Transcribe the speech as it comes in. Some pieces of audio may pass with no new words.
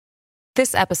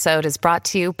This episode is brought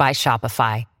to you by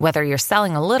Shopify. Whether you're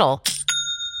selling a little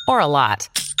or a lot,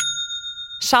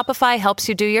 Shopify helps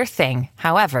you do your thing,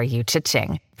 however you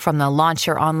cha-ching. From the launch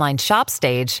your online shop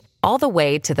stage, all the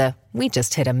way to the we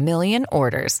just hit 1 million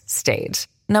orders stage.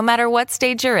 No matter what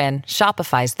stage you're in,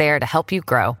 Shopify's there to help you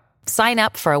grow. Sign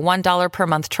up for a $1 per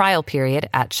month trial period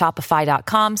at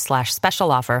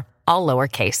shopify.com/special offer, all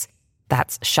lowercase.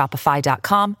 That's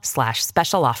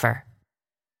shopify.com/special offer.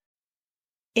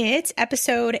 It's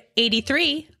episode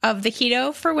 83 of the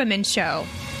Keto for Women show.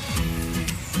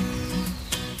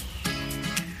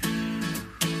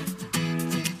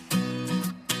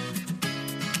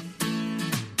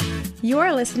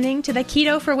 You're listening to the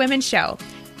Keto for Women show.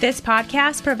 This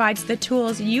podcast provides the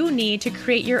tools you need to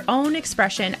create your own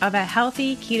expression of a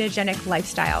healthy ketogenic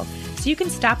lifestyle so you can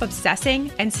stop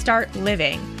obsessing and start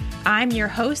living. I'm your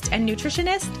host and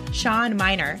nutritionist, Shawn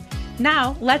Miner.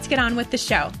 Now, let's get on with the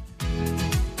show.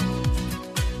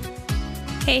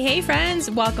 Hey friends,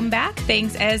 welcome back.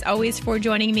 Thanks as always for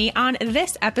joining me on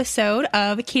this episode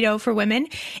of Keto for Women,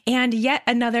 and yet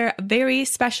another very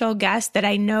special guest that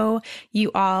I know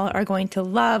you all are going to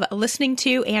love listening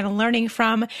to and learning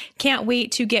from. Can't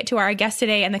wait to get to our guest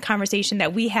today and the conversation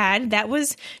that we had. That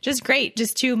was just great.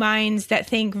 Just two minds that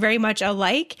think very much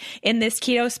alike in this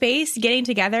keto space, getting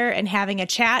together and having a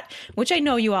chat, which I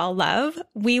know you all love.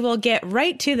 We will get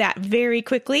right to that very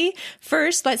quickly.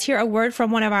 First, let's hear a word from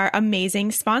one of our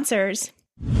amazing sponsors.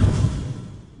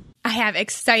 I have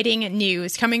exciting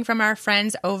news coming from our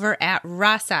friends over at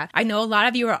Rasa. I know a lot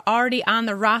of you are already on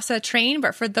the Rasa train,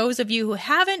 but for those of you who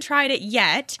haven't tried it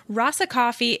yet, Rasa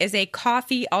coffee is a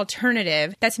coffee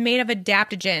alternative that's made of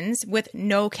adaptogens with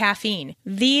no caffeine.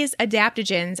 These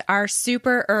adaptogens are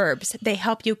super herbs. They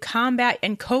help you combat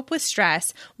and cope with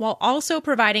stress while also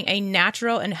providing a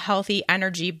natural and healthy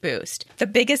energy boost. The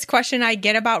biggest question I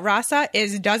get about Rasa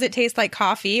is, does it taste like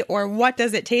coffee, or what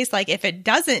does it taste like if it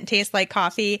doesn't taste like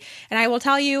coffee? And I will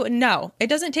tell you, no, it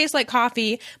doesn't taste like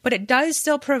coffee, but it does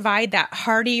still provide that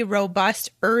hearty, robust,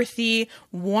 earthy,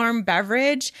 warm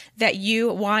beverage that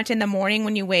you want in the morning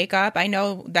when you wake up. I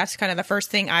know that's kind of the first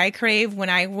thing I crave when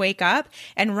I wake up,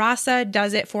 and Rasa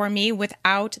does it for me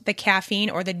without the caffeine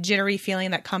or the jittery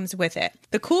feeling that comes with it.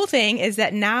 The cool thing is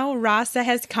that now Rasa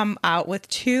has come out with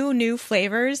 2 new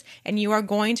flavors, and you are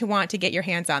going to want to get your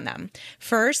hands on them.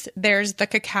 First, there's the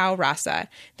Cacao Rasa.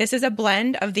 This is a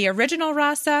blend of the original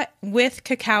Rasa with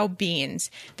cacao beans.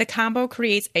 The combo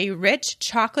creates a rich,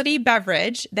 chocolatey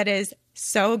beverage that is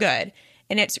so good,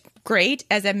 and it's great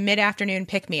as a mid-afternoon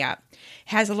pick-me-up. It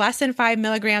has less than 5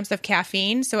 milligrams of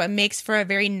caffeine, so it makes for a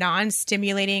very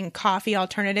non-stimulating coffee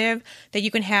alternative that you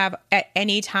can have at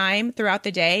any time throughout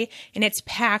the day, and it's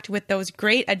packed with those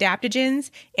great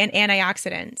adaptogens and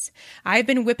antioxidants. I've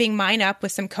been whipping mine up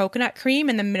with some coconut cream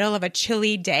in the middle of a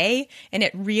chilly day, and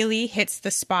it really hits the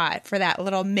spot for that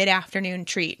little mid-afternoon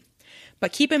treat.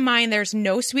 But keep in mind, there's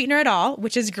no sweetener at all,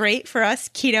 which is great for us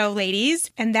keto ladies.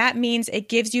 And that means it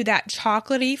gives you that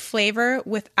chocolatey flavor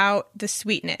without the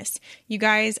sweetness. You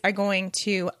guys are going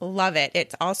to love it.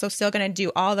 It's also still going to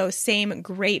do all those same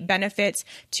great benefits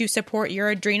to support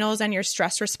your adrenals and your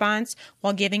stress response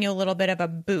while giving you a little bit of a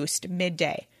boost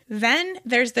midday. Then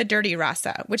there's the Dirty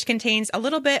Rasa, which contains a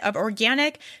little bit of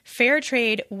organic, fair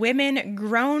trade,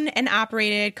 women-grown and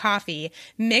operated coffee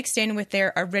mixed in with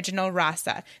their original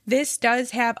Rasa. This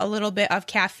does have a little bit of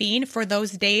caffeine for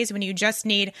those days when you just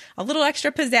need a little extra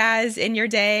pizzazz in your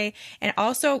day, and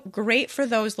also great for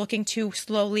those looking to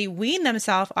slowly wean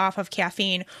themselves off of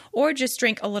caffeine or just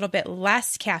drink a little bit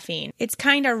less caffeine. It's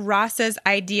kind of Rasa's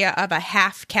idea of a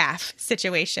half-calf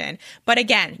situation. But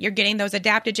again, you're getting those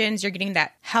adaptogens, you're getting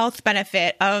that health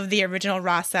benefit of the original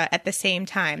Rasa at the same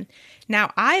time.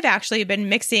 Now, I've actually been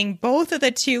mixing both of the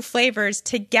 2 flavors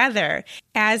together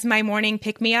as my morning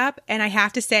pick-me-up, and I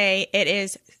have to say it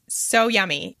is so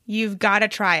yummy. You've got to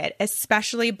try it,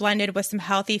 especially blended with some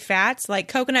healthy fats like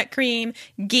coconut cream,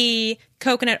 ghee,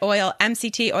 coconut oil,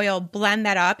 MCT oil. Blend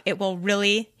that up. It will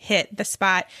really hit the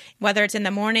spot, whether it's in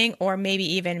the morning or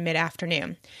maybe even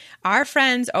mid-afternoon. Our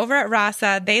friends over at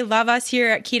Rasa, they love us here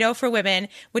at Keto for Women,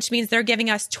 which means they're giving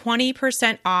us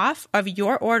 20% off of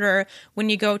your order when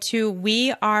you go to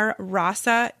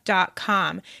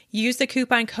wearerasa.com. Use the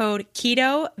coupon code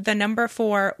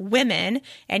KETO4WOMEN,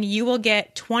 and you will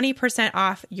get 20%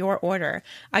 off your order.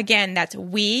 Again, that's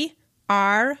wearerasa,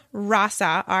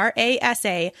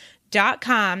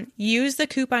 RASA.com. Use the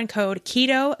coupon code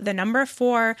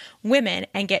KETO4WOMEN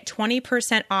and get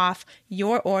 20% off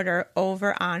your order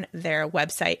over on their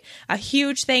website. A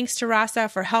huge thanks to Rasa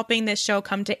for helping this show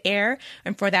come to air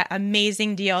and for that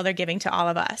amazing deal they're giving to all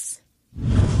of us.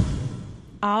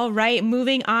 All right,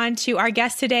 moving on to our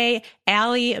guest today,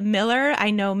 Allie Miller.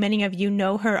 I know many of you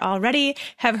know her already,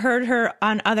 have heard her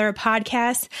on other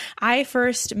podcasts. I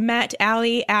first met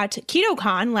Allie at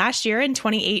KetoCon last year in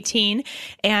 2018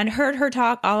 and heard her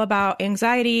talk all about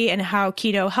anxiety and how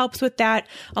keto helps with that,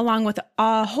 along with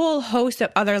a whole host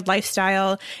of other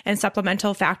lifestyle and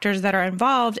supplemental factors that are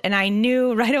involved. And I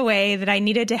knew right away that I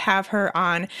needed to have her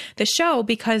on the show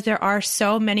because there are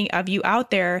so many of you out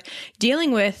there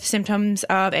dealing with symptoms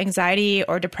of anxiety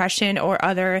or depression or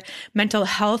other mental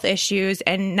health issues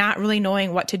and not really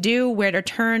knowing what to do, where to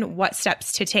turn, what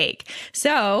steps to take.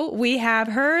 So we have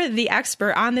her, the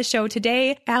expert, on the show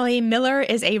today. Allie Miller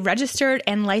is a registered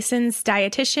and licensed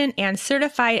dietitian and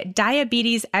certified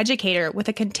diabetes educator with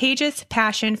a contagious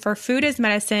passion for food as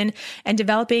medicine and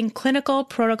developing clinical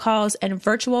protocols and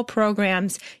virtual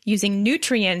programs using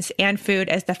nutrients and food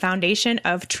as the foundation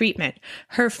of treatment.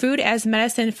 Her food as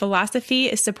medicine philosophy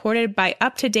is supported by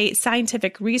up-to-date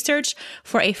scientific research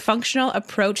for a functional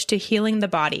approach to healing the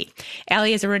body.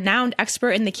 Allie is a renowned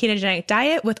expert in the ketogenic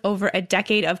diet with over a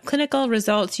decade of clinical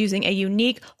results using a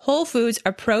unique whole foods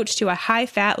approach to a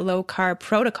high-fat, low-carb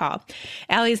protocol.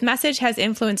 Allie's message has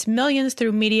influenced millions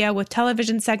through media with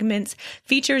television segments,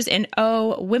 features in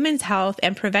O, Women's Health,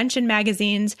 and Prevention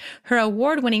magazines, her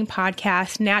award-winning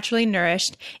podcast, Naturally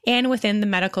Nourished, and within the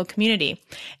medical community.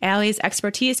 Allie's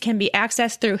expertise can be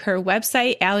accessed through her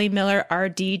website,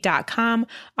 alliemillerrd.com,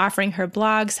 offering her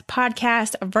blogs,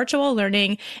 podcasts, virtual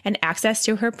learning, and access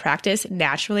to her practice,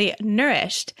 Naturally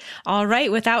Nourished. All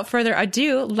right, without further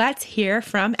ado, let's hear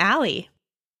from Allie.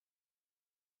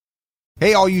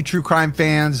 Hey, all you true crime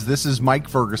fans, this is Mike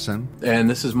Ferguson. And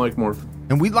this is Mike Morphin.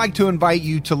 And we'd like to invite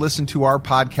you to listen to our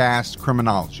podcast,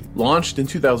 Criminology. Launched in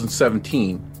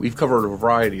 2017, we've covered a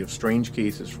variety of strange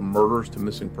cases from murders to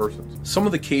missing persons. Some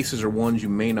of the cases are ones you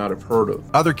may not have heard of.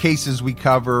 Other cases we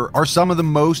cover are some of the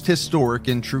most historic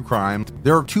in true crime.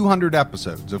 There are 200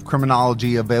 episodes of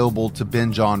Criminology available to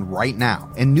binge on right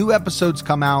now, and new episodes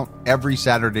come out every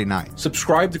Saturday night.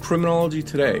 Subscribe to Criminology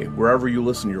today, wherever you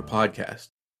listen to your podcast.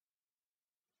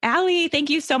 Allie,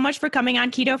 thank you so much for coming on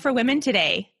Keto for Women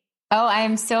today. Oh, I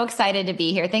am so excited to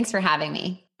be here. Thanks for having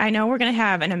me. I know we're going to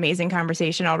have an amazing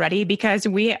conversation already because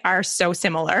we are so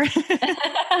similar.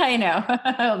 I know.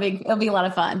 It'll be a lot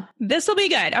of fun. This will be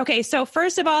good. Okay. So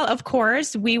first of all, of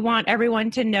course, we want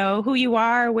everyone to know who you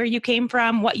are, where you came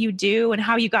from, what you do, and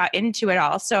how you got into it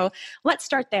all. So let's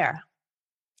start there.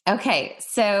 Okay.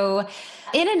 So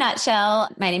in a nutshell,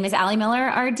 my name is Allie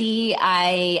Miller, RD.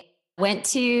 I went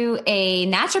to a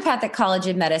naturopathic college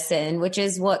of medicine, which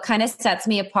is what kind of sets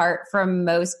me apart from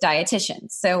most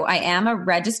dietitians. So I am a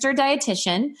registered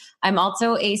dietitian. I'm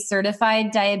also a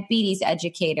certified diabetes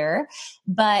educator.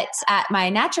 But at my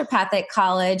naturopathic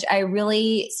college, I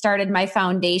really started my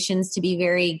foundations to be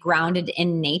very grounded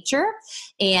in nature.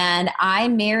 And I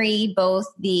marry both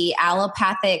the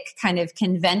allopathic kind of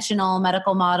conventional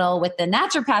medical model with the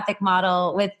naturopathic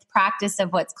model with practice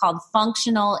of what's called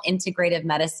functional integrative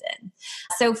medicine.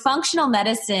 So functional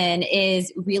medicine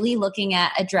is really looking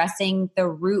at addressing the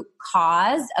root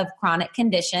cause of chronic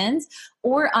conditions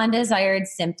or undesired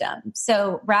symptoms.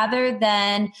 So rather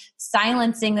than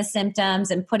silencing the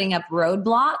symptoms and putting up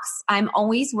roadblocks, I'm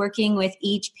always working with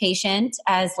each patient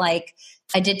as like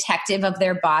a detective of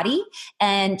their body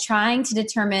and trying to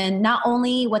determine not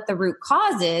only what the root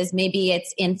cause is, maybe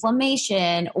it's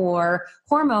inflammation or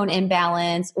hormone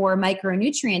imbalance or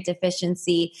micronutrient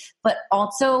deficiency, but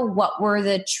also what were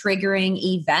the triggering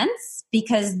events,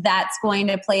 because that's going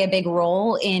to play a big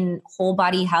role in whole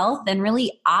body health and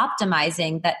really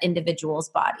optimizing that individual's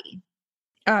body.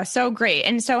 So great.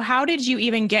 And so how did you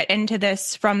even get into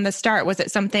this from the start? Was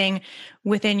it something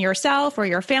within yourself or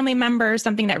your family members,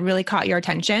 something that really caught your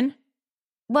attention?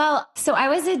 Well, so I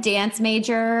was a dance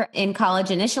major in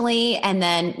college initially, and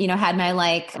then, had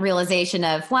my realization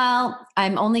of, well,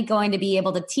 I'm only going to be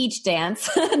able to teach dance,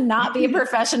 not be a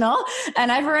professional.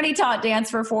 And I've already taught dance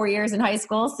for 4 years in high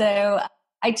school. So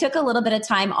I took a little bit of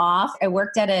time off. I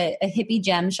worked at a hippie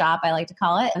gem shop, I like to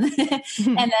call it.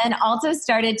 And then also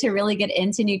started to really get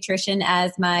into nutrition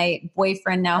as my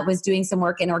boyfriend now was doing some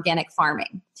work in organic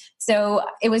farming. So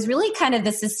it was really kind of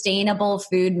the sustainable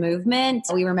food movement.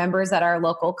 We were members at our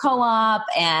local co-op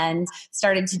and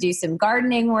started to do some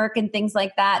gardening work and things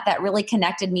like that, that really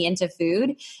connected me into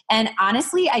food. And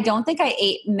honestly, I don't think I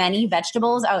ate many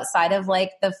vegetables outside of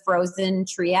the frozen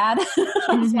triad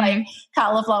of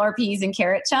cauliflower, peas, and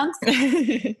carrot chunks.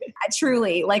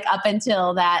 Truly, up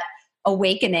until that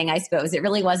awakening, I suppose. It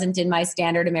really wasn't in my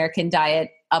standard American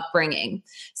diet upbringing.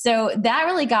 So that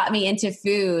really got me into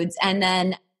foods. And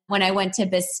then When I went to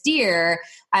Bastyr,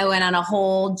 I went on a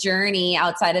whole journey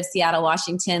outside of Seattle,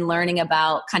 Washington, learning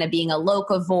about kind of being a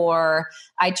locavore.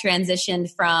 I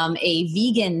transitioned from a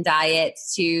vegan diet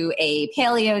to a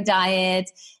paleo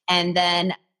diet, and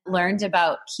then learned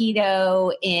about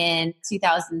keto in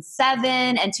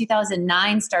 2007, and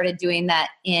 2009 started doing that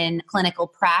in clinical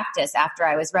practice after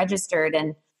I was registered,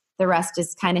 and the rest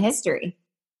is kind of history.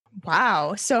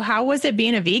 Wow. So how was it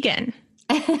being a vegan?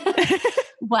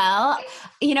 Well,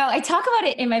 I talk about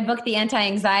it in my book, The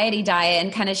Anti-Anxiety Diet,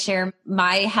 and kind of share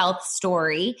my health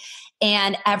story.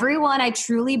 And everyone, I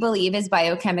truly believe, is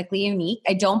biochemically unique.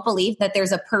 I don't believe that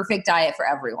there's a perfect diet for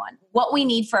everyone. What we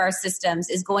need for our systems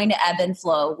is going to ebb and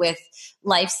flow with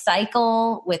life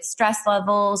cycle, with stress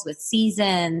levels, with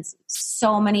seasons,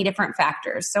 so many different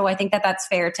factors. So I think that that's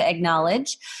fair to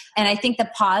acknowledge. And I think the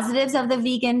positives of the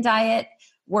vegan diet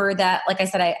were that, like I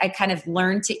said, I kind of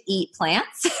learned to eat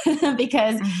plants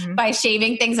because by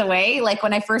shaving things away, like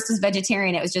when I first was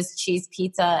vegetarian, it was just cheese,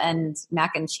 pizza, and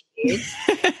mac and cheese.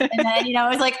 And then, I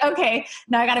was like, okay,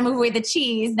 now I got to move away the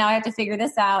cheese. Now I have to figure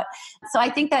this out. So I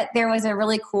think that there was a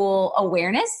really cool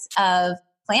awareness of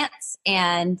plants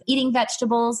and eating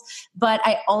vegetables. But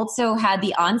I also had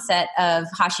the onset of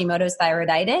Hashimoto's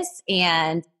thyroiditis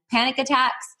and panic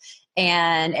attacks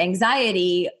and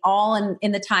anxiety all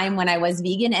in the time when I was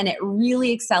vegan. And it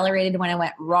really accelerated when I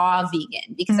went raw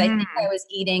vegan, because I think I was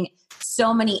eating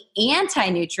so many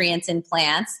anti-nutrients in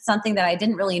plants, something that I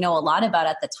didn't really know a lot about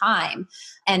at the time.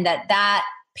 And that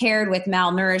paired with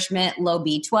malnourishment, low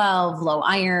B12, low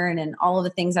iron, and all of the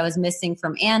things I was missing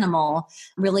from animal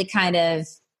really kind of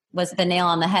was the nail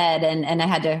on the head. And I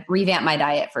had to revamp my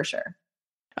diet for sure.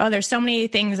 Oh, there's so many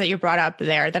things that you brought up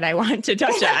there that I want to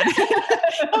touch on.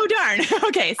 Oh, darn.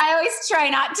 Okay. I always try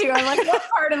not to. I'm like, what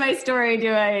part of my story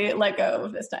do I let go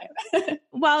of this time?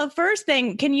 Well, first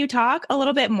thing, can you talk a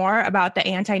little bit more about the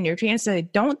anti-nutrients? I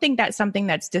don't think that's something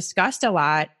that's discussed a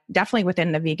lot, definitely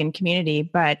within the vegan community,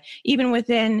 but even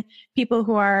within people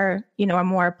who are, a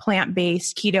more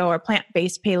plant-based keto or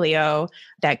plant-based paleo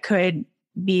that could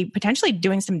be potentially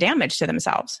doing some damage to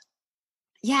themselves.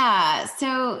 Yeah.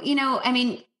 So,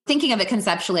 thinking of it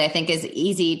conceptually, I think is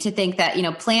easy to think that,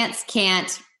 plants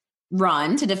can't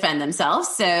run to defend themselves.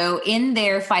 So in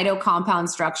their phytocompound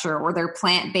structure or their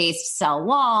plant-based cell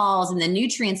walls and the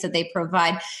nutrients that they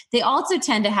provide, they also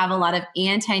tend to have a lot of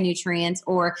anti-nutrients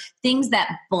or things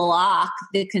that block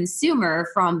the consumer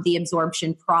from the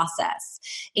absorption process.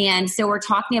 And so we're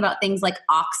talking about things like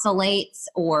oxalates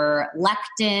or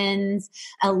lectins.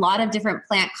 A lot of different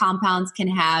plant compounds can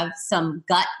have some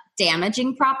gut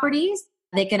damaging properties.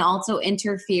 They can also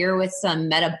interfere with some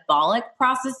metabolic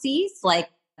processes, like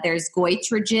there's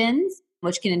goitrogens,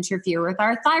 which can interfere with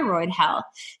our thyroid health.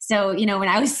 So, when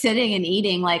I was sitting and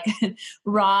eating like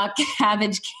raw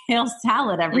cabbage kale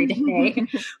salad every day.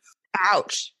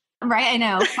 Ouch. Right, I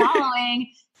know.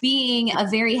 Following being a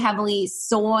very heavily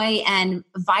soy and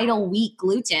vital wheat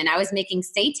gluten, I was making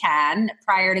seitan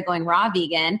prior to going raw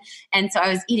vegan. And so I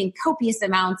was eating copious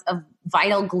amounts of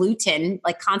vital gluten,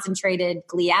 like concentrated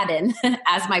gliadin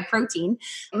as my protein.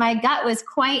 My gut was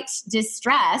quite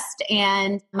distressed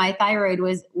and my thyroid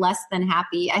was less than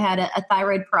happy. I had a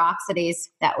thyroid peroxidase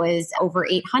that was over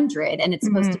 800 and it's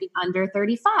supposed to be under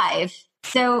 35.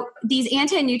 So these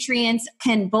anti-nutrients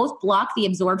can both block the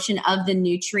absorption of the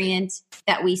nutrient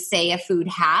that we say a food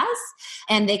has,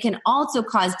 and they can also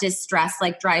cause distress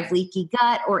like drive leaky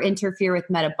gut or interfere with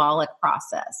metabolic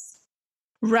process.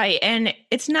 Right. And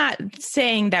it's not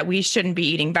saying that we shouldn't be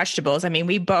eating vegetables. I mean,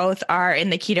 we both are in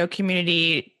the keto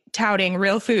community touting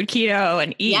real food keto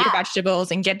and eat your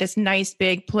vegetables and get this nice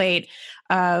big plate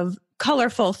of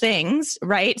colorful things,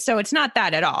 right? So it's not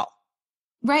that at all.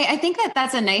 Right. I think that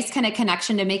that's a nice kind of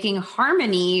connection to making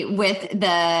harmony with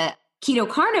the keto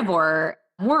carnivore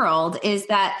world is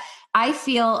that I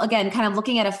feel, again, kind of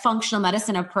looking at a functional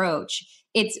medicine approach,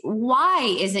 it's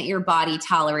why isn't your body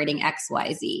tolerating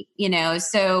XYZ?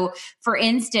 So for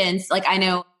instance, like I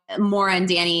know Maura and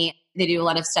Danny, they do a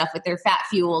lot of stuff with their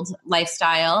fat-fueled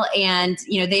lifestyle. And,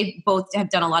 they both have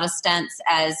done a lot of stunts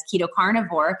as keto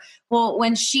carnivore. Well,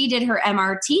 when she did her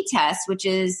MRT test, which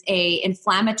is a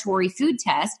inflammatory food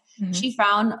test, she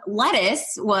found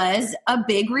lettuce was a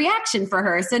big reaction for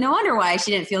her. So no wonder why she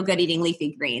didn't feel good eating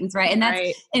leafy greens, right? And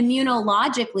that's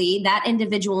immunologically, that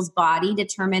individual's body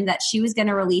determined that she was going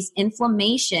to release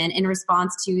inflammation in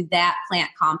response to that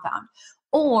plant compound.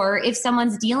 Or if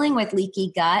someone's dealing with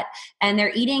leaky gut and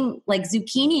they're eating like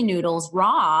zucchini noodles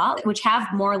raw, which have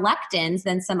more lectins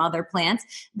than some other plants,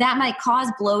 that might cause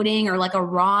bloating or like a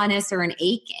rawness or an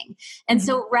aching. And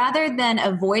so rather than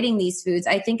avoiding these foods,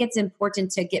 I think it's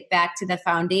important to get back to the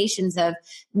foundations of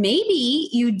maybe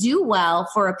you do well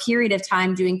for a period of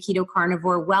time doing keto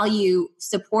carnivore while you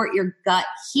support your gut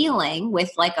healing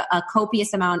with like a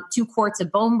copious amount, 2 quarts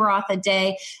of bone broth a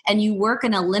day, and you work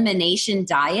an elimination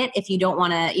diet if you don't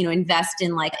want to, invest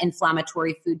in like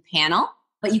inflammatory food panel.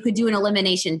 But you could do an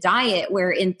elimination diet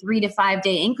where in 3 to 5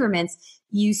 day increments,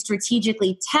 you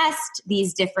strategically test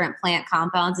these different plant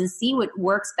compounds and see what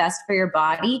works best for your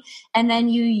body. And then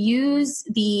you use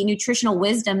the nutritional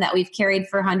wisdom that we've carried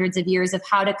for hundreds of years of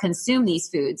how to consume these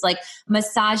foods, like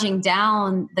massaging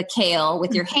down the kale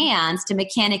with your hands to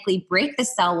mechanically break the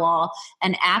cell wall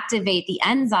and activate the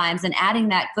enzymes, and adding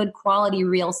that good quality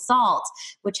real salt,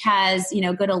 which has,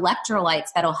 good electrolytes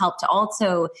that'll help to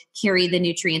also carry the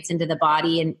nutrients into the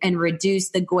body and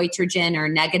reduce the goitrogen or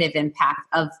negative impact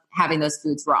of having those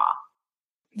foods raw.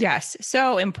 Yes,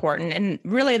 so important. And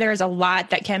really, there's a lot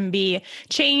that can be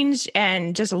changed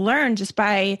and just learned just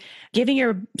by giving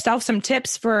yourself some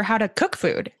tips for how to cook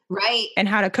food. Right. And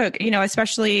how to cook,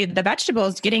 especially the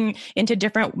vegetables. Getting into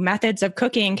different methods of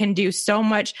cooking can do so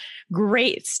much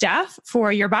great stuff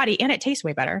for your body, and it tastes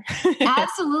way better.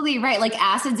 Absolutely right. Like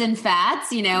acids and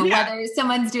fats, whether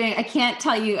someone's doing, I can't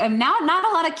tell you, I'm now not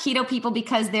a lot of keto people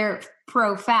because they're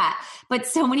pro-fat, but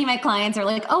so many of my clients are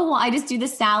like, oh, well, I just do the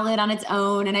salad on its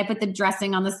own and I put the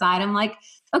dressing on the side. I'm like,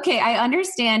 okay, I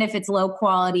understand if it's low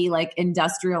quality, like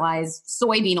industrialized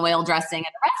soybean oil dressing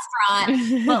at a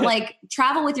restaurant, but like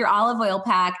travel with your olive oil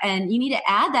pack and you need to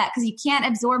add that because you can't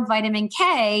absorb vitamin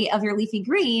K of your leafy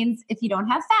greens if you don't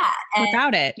have fat.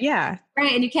 Without it, yeah.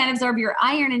 Right, and you can't absorb your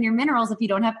iron and your minerals if you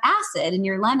don't have acid in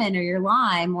your lemon or your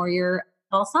lime or your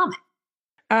balsamic.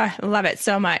 I love it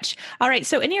so much. All right.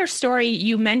 So in your story,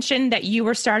 you mentioned that you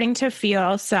were starting to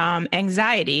feel some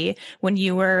anxiety when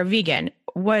you were vegan.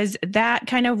 Was that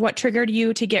kind of what triggered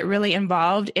you to get really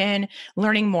involved in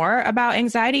learning more about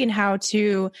anxiety and how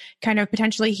to kind of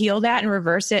potentially heal that and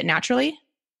reverse it naturally?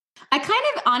 I kind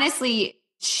of honestly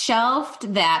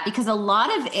shelved that because a lot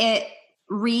of it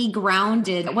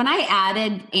regrounded. When I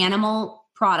added animal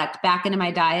product back into my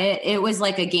diet, it was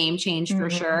like a game change for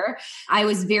sure. I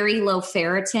was very low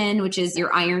ferritin, which is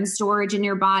your iron storage in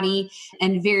your body,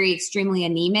 and very extremely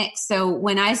anemic. So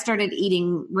when I started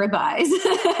eating ribeyes,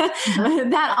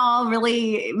 that all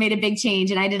really made a big change.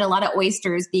 And I did a lot of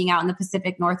oysters being out in the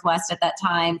Pacific Northwest at that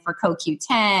time for CoQ10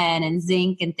 and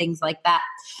zinc and things like that.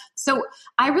 So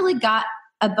I really got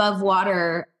above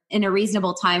water in a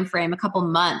reasonable time frame, a couple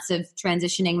months of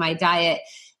transitioning my diet.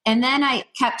 And then I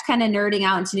kept kind of nerding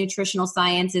out into nutritional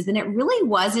sciences. And it really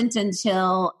wasn't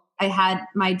until I had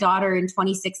my daughter in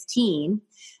 2016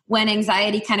 when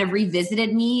anxiety kind of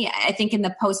revisited me, I think in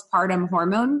the postpartum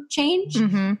hormone change.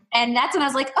 And that's when I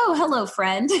was like, oh, hello,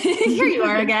 friend. Here you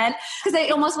are again. Because I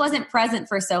almost wasn't present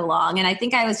for so long. And I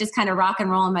think I was just kind of rock and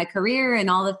roll in my career and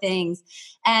all the things.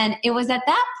 And it was at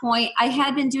that point, I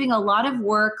had been doing a lot of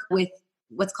work with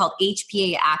what's called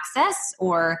HPA axis,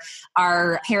 or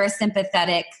our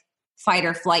parasympathetic fight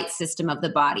or flight system of the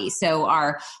body. So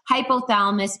our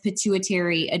hypothalamus,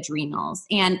 pituitary, adrenals.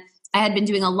 And I had been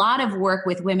doing a lot of work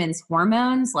with women's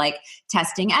hormones, like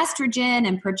testing estrogen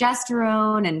and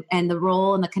progesterone and the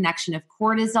role and the connection of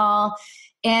cortisol.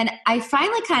 And I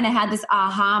finally kind of had this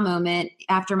aha moment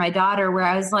after my daughter where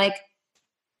I was like,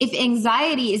 if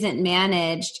anxiety isn't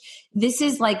managed, this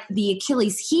is like the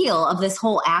Achilles heel of this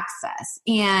whole axis.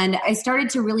 And I started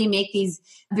to really make these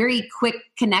very quick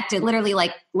connected, literally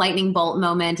like lightning bolt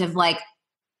moment of like,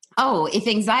 oh, if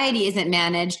anxiety isn't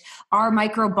managed, our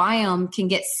microbiome can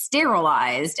get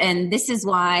sterilized. And this is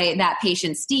why that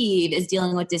patient, Steve, is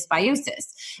dealing with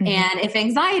dysbiosis. And if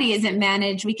anxiety isn't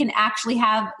managed, we can actually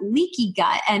have leaky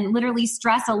gut, and literally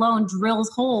stress alone drills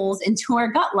holes into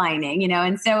our gut lining,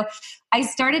 And so I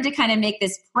started to kind of make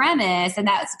this premise, and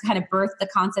that's kind of birthed the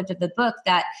concept of the book,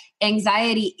 that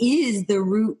anxiety is the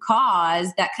root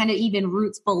cause that kind of even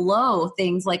roots below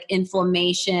things like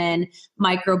inflammation,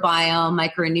 microbiome,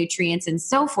 micronutrients, and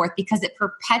so forth, because it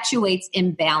perpetuates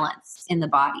imbalance in the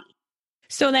body.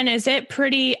 So then is it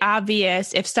pretty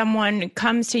obvious if someone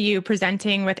comes to you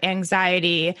presenting with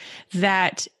anxiety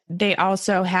that they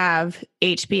also have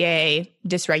HPA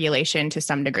dysregulation to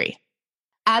some degree?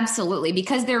 Absolutely,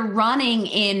 because they're running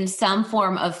in some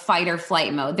form of fight or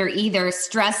flight mode. They're either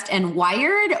stressed and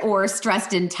wired or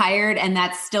stressed and tired, and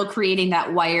that's still creating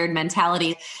that wired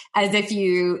mentality, as if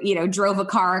you drove a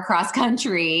car across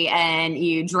country and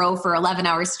you drove for 11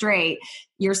 hours straight.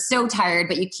 you're so tired,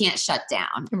 but you can't shut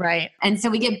down. Right. And so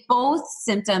we get both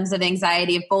symptoms of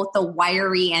anxiety, of both the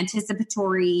wiry,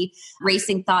 anticipatory,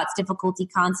 racing thoughts, difficulty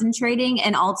concentrating,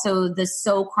 and also the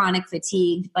so chronic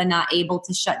fatigued, but not able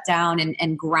to shut down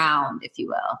and ground, if you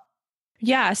will.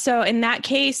 Yeah. So in that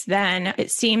case, then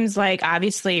it seems like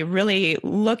obviously really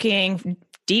looking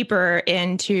deeper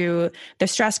into the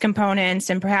stress components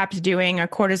and perhaps doing a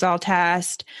cortisol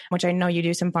test, which I know you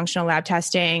do some functional lab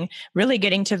testing, really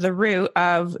getting to the root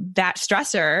of that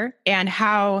stressor and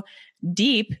how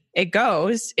deep it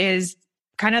goes is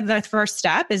kind of the first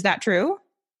step. Is that true?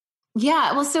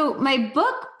 Yeah. Well, so my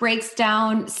book breaks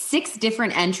down 6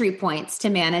 different entry points to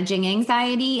managing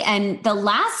anxiety. And the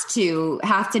last 2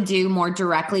 have to do more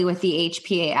directly with the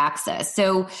HPA axis.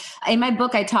 So in my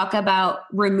book, I talk about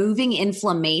removing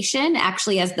inflammation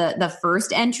actually as the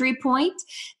first entry point,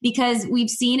 because we've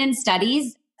seen in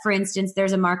studies, for instance,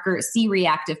 there's a marker,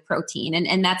 C-reactive protein,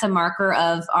 and that's a marker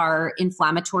of our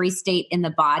inflammatory state in the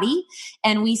body.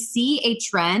 And we see a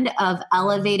trend of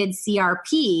elevated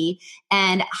CRP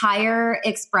and higher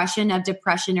expression of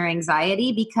depression or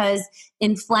anxiety because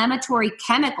inflammatory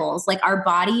chemicals, like our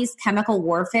body's chemical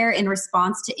warfare in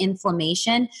response to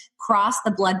inflammation, cross the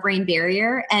blood-brain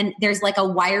barrier. And there's like a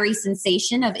wiry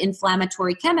sensation of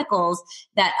inflammatory chemicals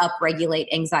that upregulate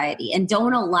anxiety and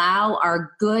don't allow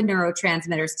our good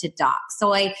neurotransmitters to dock.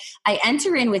 So I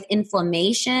enter in with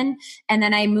inflammation, and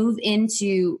then I move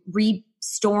into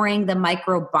restoring the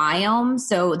microbiome.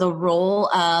 So the role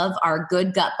of our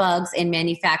good gut bugs in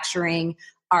manufacturing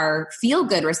our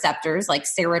feel-good receptors like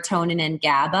serotonin and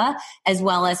GABA, as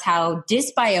well as how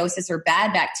dysbiosis or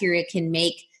bad bacteria can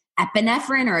make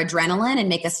epinephrine or adrenaline and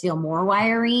make us feel more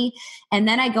wiry. And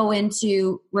then I go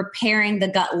into repairing the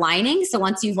gut lining. So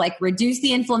once you've like reduced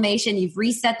the inflammation, you've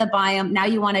reset the biome, now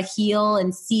you want to heal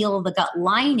and seal the gut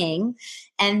lining.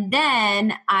 And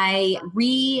then I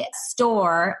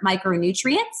restore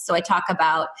micronutrients. So I talk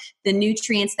about the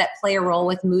nutrients that play a role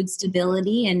with mood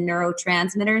stability and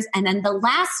neurotransmitters. And then the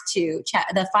last 2,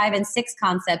 the 5 and 6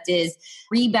 concept is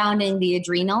rebounding the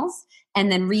adrenals and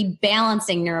then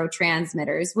rebalancing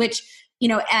neurotransmitters, which, you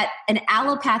know, at an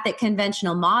allopathic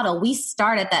conventional model, we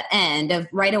start at that end of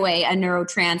right away a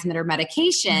neurotransmitter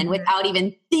medication without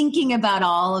even thinking about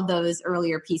all of those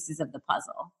earlier pieces of the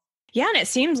puzzle. Yeah. And it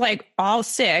seems like all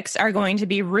 6 are going to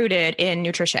be rooted in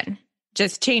nutrition,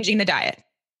 just changing the diet.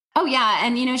 Oh, yeah.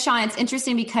 And, you know, Sean, it's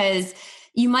interesting because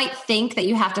you might think that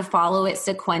you have to follow it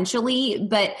sequentially,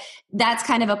 but that's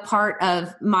kind of a part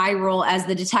of my role as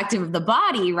the detective of the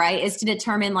body, right? Is to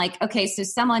determine like, okay, so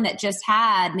someone that just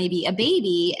had maybe a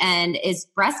baby and is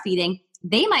breastfeeding,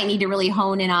 they might need to really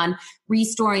hone in on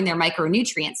restoring their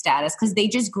micronutrient status because they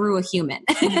just grew a human.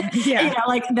 Yeah. You know,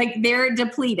 like they're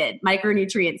depleted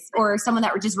micronutrients. Or someone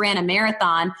that just ran a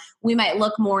marathon, we might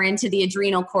look more into the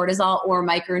adrenal cortisol or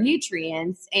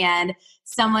micronutrients. And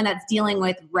someone that's dealing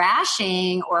with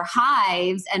rashing or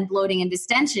hives and bloating and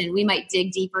distension, we might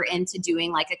dig deeper into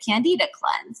doing like a candida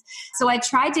cleanse. So I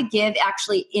tried to give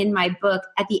actually in my book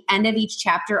at the end of each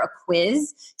chapter a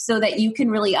quiz so that you can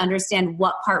really understand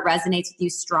what part resonates with you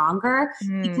stronger,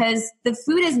 because the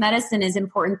food as medicine is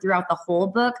important throughout the whole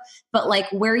book, but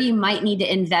like where you might need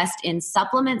to invest in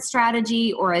supplement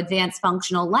strategy or advanced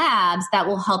functional labs that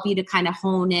will help you to kind of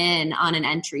hone in on an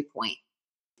entry point.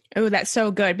 Oh, that's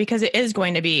so good because it is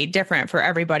going to be different for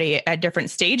everybody at different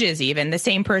stages. Even the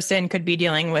same person could be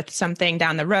dealing with something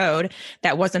down the road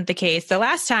that wasn't the case the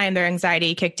last time their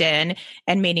anxiety kicked in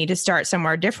and may need to start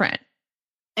somewhere different.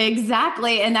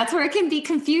 Exactly. And that's where it can be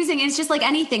confusing. It's just like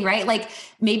anything, right? Like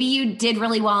maybe you did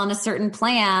really well on a certain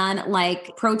plan,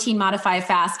 like protein modified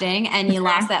fasting, and you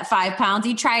lost that 5 pounds.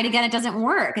 You try it again, it doesn't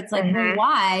work. It's like, well,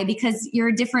 why? Because you're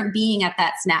a different being at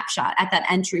that snapshot, at that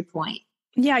entry point.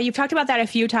 Yeah, you've talked about that a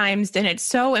few times, and it's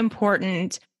so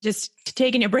important, just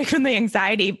taking a break from the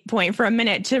anxiety point for a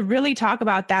minute, to really talk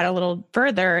about that a little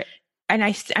further.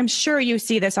 And I'm sure you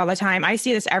see this all the time. I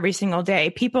see this every single day.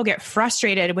 People get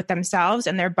frustrated with themselves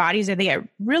and their bodies, and they get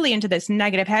really into this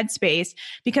negative headspace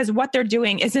because what they're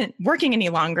doing isn't working any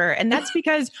longer. And that's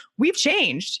because we've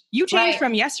changed. You changed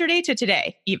from yesterday to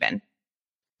today, even.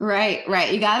 Right.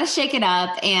 You got to shake it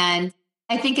up. And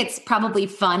I think it's probably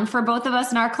fun for both of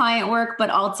us in our client work, but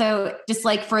also just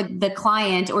like for the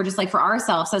client or just like for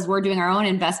ourselves as we're doing our own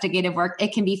investigative work,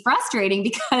 it can be frustrating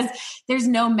because there's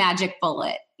no magic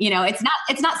bullet. You know, it's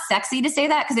not sexy to say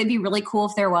that because it'd be really cool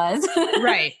if there was.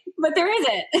 Right. But there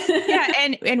isn't.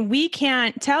 Yeah. And we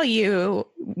can't tell you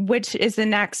which is the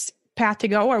next path to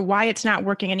go or why it's not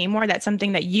working anymore. That's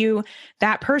something that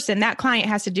that person, that client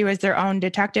has to do as their own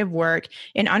detective work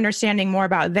in understanding more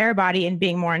about their body and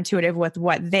being more intuitive with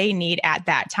what they need at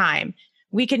that time.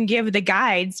 we can give the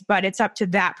guides, but it's up to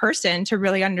that person to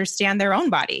really understand their own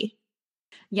body.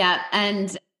 Yeah.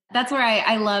 And that's where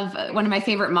I love one of my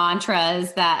favorite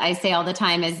mantras that I say all the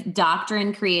time is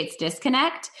doctrine creates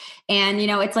disconnect. And,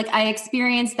 it's like I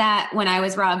experienced that when I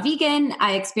was raw vegan.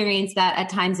 I experienced that at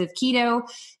times of keto.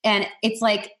 And it's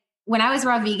like when I was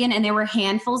raw vegan and there were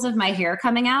handfuls of my hair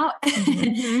coming out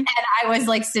and I was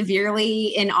like severely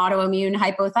in autoimmune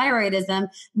hypothyroidism,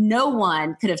 no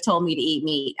one could have told me to eat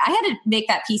meat. I had to make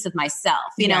that peace with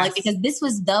myself, because this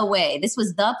was the way, this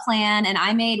was the plan. And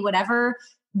I made whatever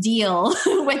deal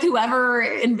with whoever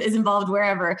is involved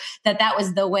wherever that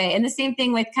was the way. And the same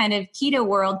thing with kind of keto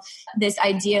world, this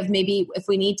idea of maybe if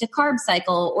we need to carb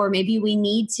cycle, or maybe we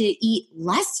need to eat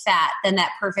less fat than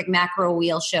that perfect macro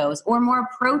wheel shows, or more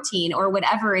protein, or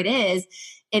whatever it is.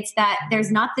 It's that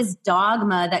there's not this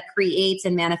dogma that creates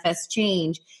and manifests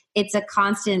change. It's a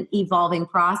constant evolving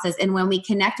process. And when we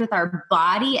connect with our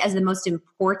body as the most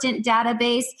important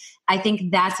database, I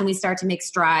think that's when we start to make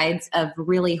strides of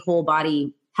really whole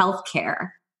body healthcare.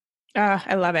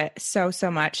 I love it so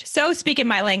much. So speaking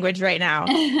my language right now.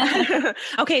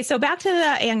 Okay, so back to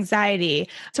the anxiety.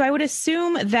 So I would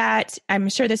assume that, I'm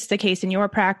sure this is the case in your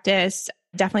practice,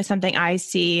 definitely something I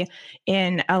see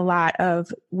in a lot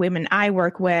of women I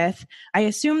work with. I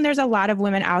assume there's a lot of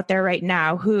women out there right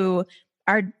now who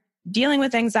are dealing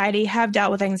with anxiety, have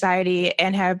dealt with anxiety,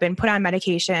 and have been put on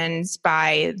medications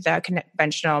by the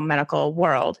conventional medical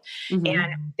world.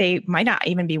 And they might not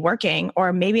even be working,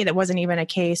 or maybe that wasn't even a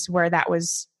case where that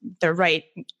was the right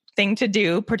thing to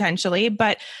do potentially.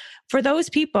 But for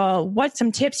those people, what's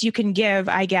some tips you can give,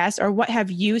 I guess, or what have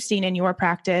you seen in your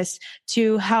practice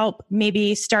to help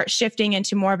maybe start shifting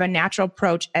into more of a natural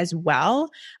approach as well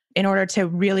in order to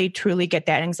really, truly get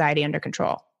that anxiety under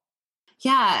control?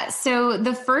 Yeah. So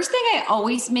the first thing I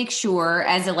always make sure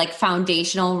as a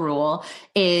foundational rule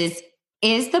is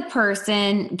the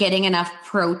person getting enough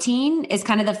protein is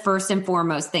kind of the first and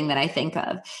foremost thing that I think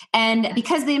of. And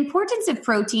because the importance of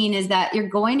protein is that you're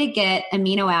going to get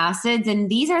amino acids, and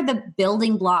these are the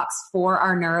building blocks for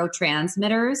our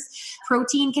neurotransmitters.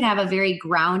 Protein can have a very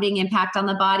grounding impact on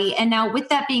the body. And now with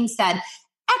that being said,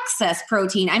 excess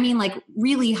protein, I mean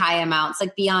really high amounts,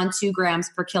 beyond 2 grams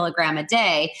per kilogram a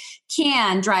day,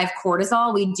 can drive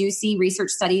cortisol. We do see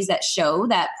research studies that show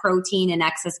that protein in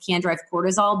excess can drive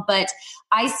cortisol, but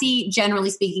I see, generally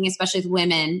speaking, especially with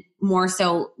women, more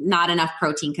so not enough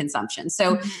protein consumption.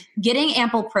 So getting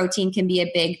ample protein can be a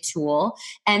big tool.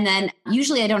 And then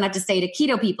usually I don't have to say to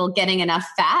keto people getting enough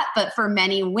fat, but for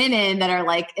many women that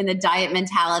are in the diet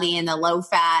mentality and the low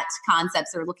fat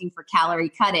concepts or looking for calorie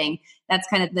cutting, that's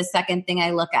kind of the second thing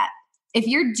I look at. If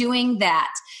you're doing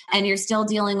that and you're still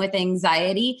dealing with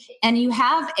anxiety and you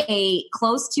have a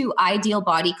close to ideal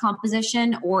body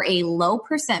composition or a low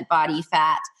percent body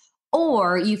fat,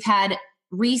 or you've had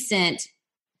recent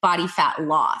body fat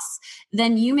loss,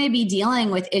 then you may be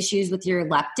dealing with issues with your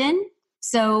leptin.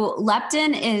 So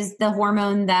leptin is the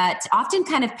hormone that often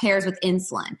kind of pairs with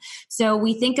insulin. So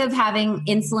we think of having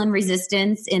insulin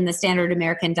resistance in the standard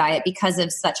American diet because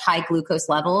of such high glucose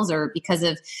levels or because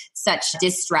of such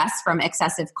distress from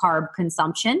excessive carb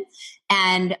consumption.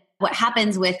 And what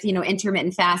happens with,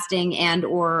 intermittent fasting and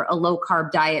or a low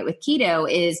carb diet with keto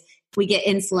is we get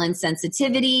insulin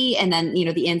sensitivity, and then,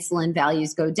 the insulin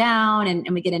values go down, and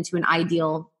we get into an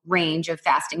ideal range of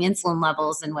fasting insulin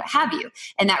levels and what have you.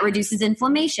 And that reduces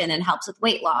inflammation and helps with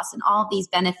weight loss and all of these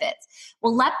benefits.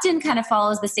 Well, leptin kind of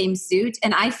follows the same suit.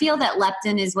 And I feel that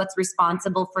leptin is what's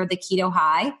responsible for the keto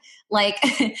high.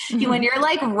 When you're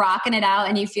rocking it out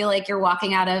and you feel like you're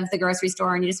walking out of the grocery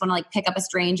store and you just want to pick up a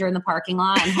stranger in the parking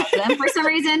lot and hug them for some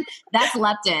reason, that's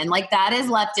leptin. That is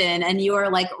leptin. And you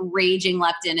are raging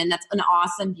leptin. And that's an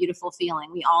awesome, beautiful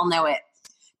feeling. We all know it.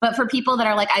 But for people that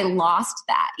are I lost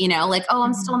that,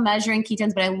 I'm still measuring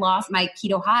ketones, but I lost my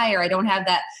keto high, or I don't have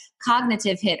that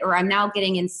cognitive hit, or I'm now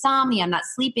getting insomnia, I'm not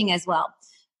sleeping as well.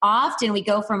 Often we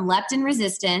go from leptin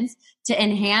resistance to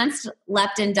enhanced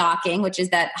leptin docking, which is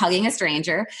that hugging a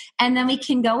stranger. And then we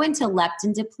can go into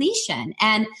leptin depletion.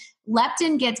 And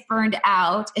leptin gets burned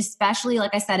out, especially,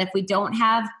 like I said, if we don't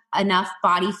have enough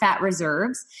body fat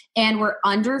reserves and we're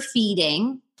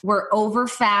underfeeding, we're over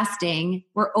fasting,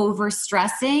 we're over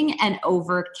stressing and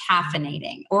over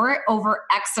caffeinating or over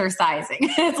exercising.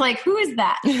 It's who is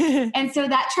that? And so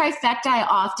that trifecta I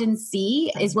often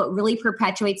see is what really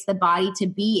perpetuates the body to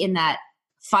be in that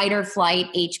fight or flight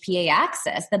HPA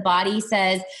axis. The body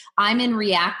says, I'm in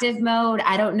reactive mode.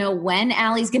 I don't know when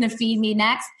Allie's going to feed me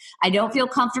next. I don't feel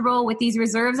comfortable with these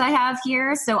reserves I have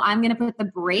here. So I'm going to put the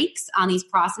brakes on these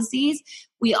processes.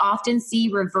 We often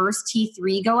see reverse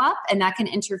T3 go up, and that can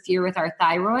interfere with our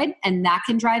thyroid, and that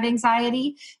can drive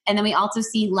anxiety. And then we also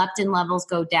see leptin levels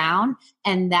go down,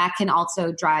 and that can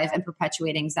also drive and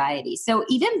perpetuate anxiety. So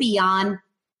even beyond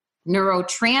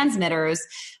neurotransmitters,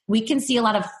 we can see a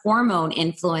lot of hormone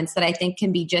influence that I think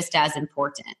can be just as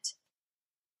important.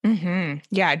 Mm-hmm.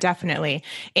 Yeah, definitely.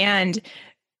 And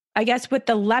I guess with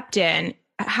the leptin,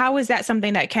 how is that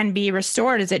something that can be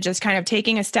restored? Is it just kind of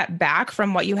taking a step back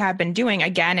from what you have been doing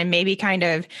again, and maybe kind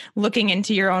of looking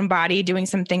into your own body, doing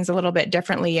some things a little bit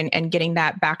differently and getting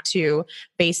that back to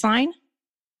baseline?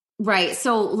 Right.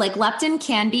 So like leptin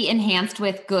can be enhanced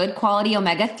with good quality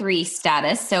omega-3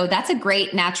 status. So that's a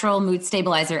great natural mood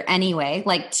stabilizer anyway,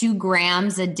 like 2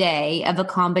 grams a day of a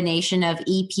combination of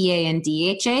EPA and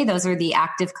DHA. Those are the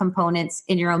active components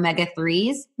in your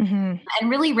omega-3s. Mm-hmm. And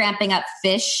really ramping up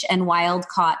fish and wild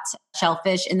caught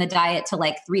shellfish in the diet to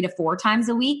like 3 to 4 times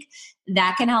a week.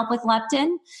 That can help with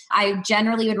leptin. I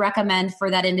generally would recommend for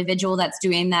that individual that's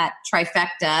doing that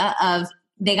trifecta of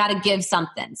they got to give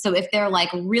something. So if they're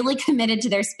like really committed to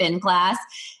their spin class,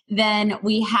 then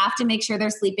we have to make sure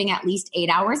they're sleeping at least 8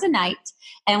 hours a night.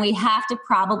 And we have to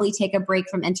probably take a break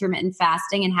from intermittent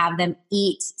fasting and have them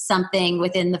eat something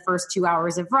within the first 2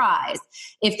 hours of rise.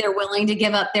 If they're willing to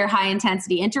give up their high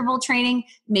intensity interval training,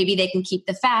 maybe they can keep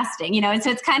the fasting, and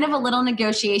so it's kind of a little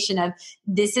negotiation of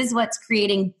this is what's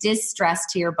creating distress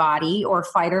to your body or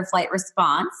fight or flight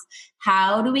response.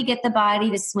 How do we get the body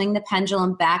to swing the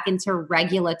pendulum back into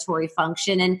regulatory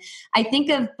function? And I think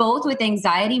of both with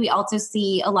anxiety, we also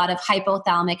see a lot of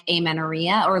hypothalamic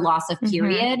amenorrhea or loss of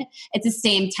period. Mm-hmm. It's the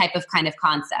same type of kind of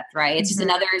concept, right? It's just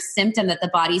another symptom that the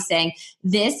body's saying,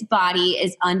 this body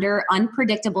is under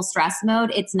unpredictable stress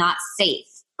mode. It's not safe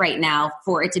right now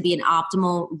for it to be an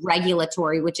optimal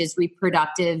regulatory, which is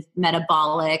reproductive,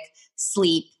 metabolic,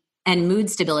 sleep, and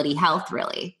mood stability health,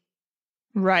 really.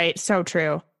 Right. So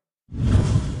true.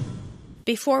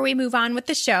 Before we move on with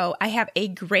the show, I have a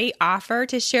great offer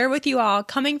to share with you all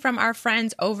coming from our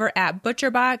friends over at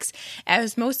ButcherBox.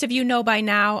 As most of you know by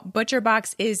now,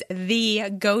 ButcherBox is the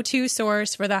go-to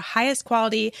source for the highest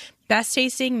quality, best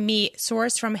tasting meat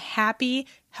sourced from happy,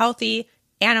 healthy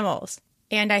animals.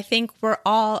 And I think we're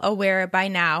all aware by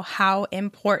now how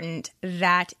important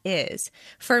that is.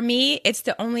 For me, it's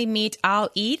the only meat I'll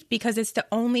eat because it's the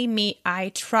only meat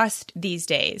I trust these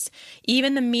days.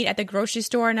 Even the meat at the grocery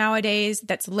store nowadays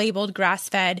that's labeled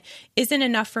grass-fed isn't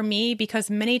enough for me because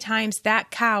many times that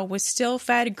cow was still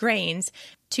fed grains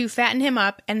to fatten him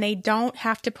up and they don't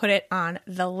have to put it on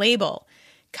the label.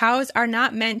 Cows are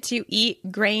not meant to eat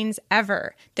grains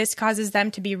ever. This causes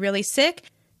them to be really sick.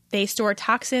 They store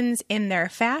toxins in their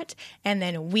fat, and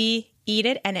then we eat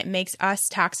it, and it makes us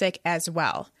toxic as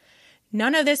well.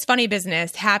 None of this funny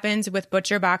business happens with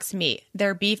ButcherBox meat.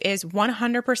 Their beef is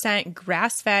 100%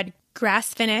 grass-fed,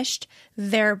 grass-finished.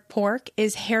 Their pork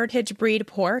is heritage breed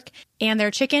pork, and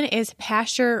their chicken is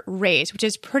pasture-raised, which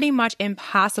is pretty much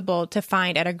impossible to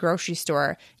find at a grocery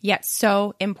store, yet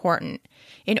so important.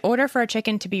 In order for a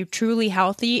chicken to be truly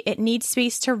healthy, it needs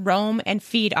space to roam and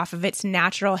feed off of its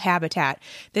natural habitat.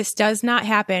 This does not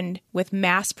happen with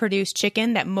mass-produced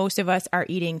chicken that most of us are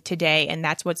eating today, and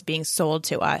that's what's being sold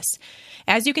to us.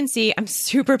 As you can see, I'm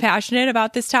super passionate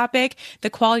about this topic, the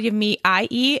quality of meat I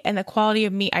eat and the quality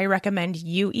of meat I recommend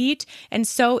you eat, and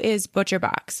so is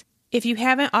ButcherBox. If you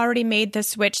haven't already made the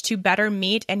switch to better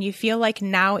meat and you feel like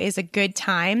now is a good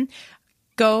time,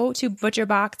 go to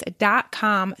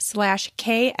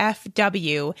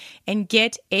butcherbox.com/KFW and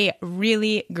get a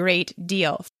really great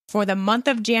deal. For the month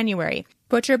of January,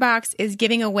 ButcherBox is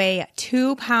giving away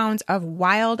 2 pounds of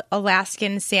wild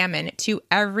Alaskan salmon to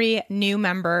every new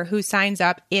member who signs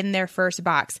up in their first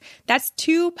box. That's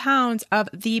 2 pounds of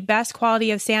the best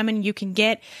quality of salmon you can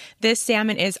get. This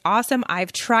salmon is awesome.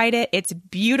 I've tried it. It's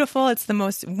beautiful. It's the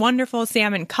most wonderful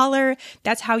salmon color.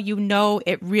 That's how you know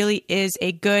it really is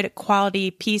a good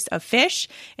quality piece of fish.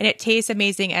 And it tastes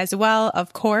amazing as well,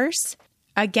 of course.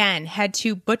 Again, head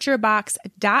to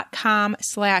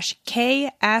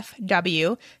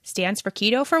butcherbox.com/KFW, stands for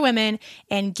Keto for Women,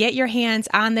 and get your hands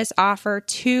on this offer,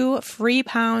 2 free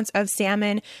pounds of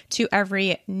salmon to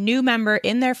every new member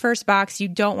in their first box. You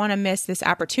don't want to miss this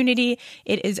opportunity.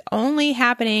 It is only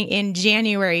happening in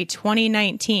January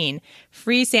 2019.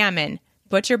 Free salmon.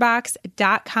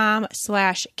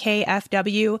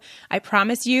 butcherbox.com/KFW. I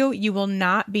promise you, you will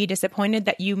not be disappointed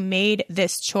that you made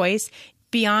this choice.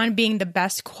 beyond being the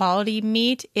best quality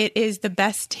meat, it is the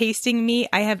best tasting meat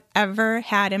I have ever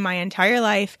had in my entire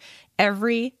life.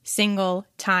 Every single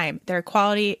time. Their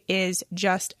quality is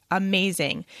just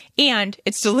amazing. And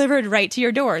it's delivered right to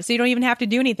your door. So you don't even have to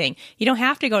do anything. You don't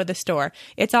have to go to the store.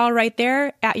 It's all right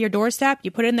there at your doorstep. You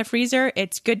put it in the freezer.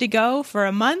 It's good to go for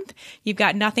a month. You've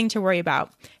got nothing to worry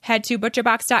about. Head to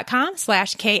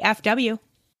butcherbox.com/KFW.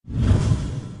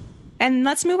 And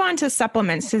let's move on to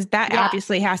supplements, because that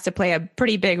obviously has to play a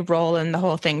pretty big role in the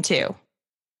whole thing too.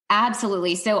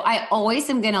 Absolutely. So I always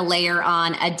am going to layer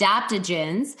on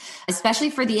adaptogens, especially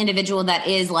for the individual that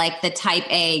is like the type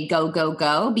A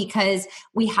go, because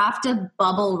we have to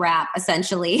bubble wrap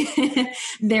essentially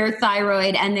their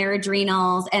thyroid and their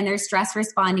adrenals and their stress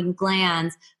responding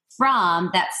glands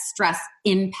from that stress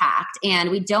impact. And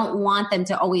we don't want them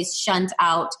to always shunt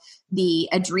out the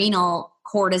adrenal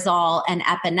cortisol and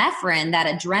epinephrine, that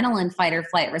adrenaline fight or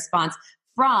flight response,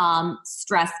 from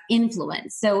stress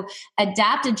influence. So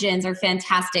adaptogens are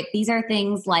fantastic. These are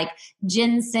things like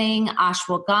ginseng,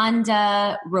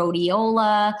 ashwagandha,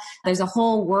 rhodiola. There's a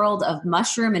whole world of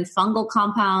mushroom and fungal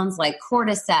compounds like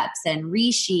cordyceps and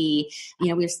reishi.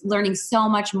 We're learning so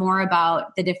much more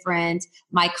about the different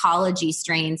mycology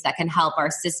strains that can help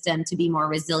our system to be more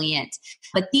resilient.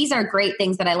 But these are great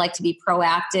things that I like to be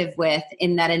proactive with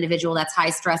in that individual that's high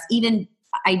stress, even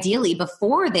ideally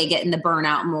before they get in the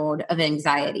burnout mode of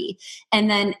anxiety. And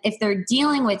then if they're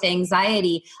dealing with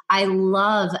anxiety, I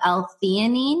love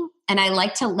L-theanine, and I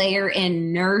like to layer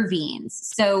in nervines.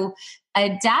 So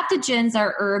adaptogens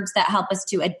are herbs that help us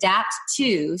to adapt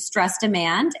to stress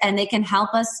demand, and they can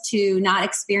help us to not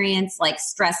experience like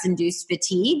stress-induced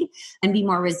fatigue and be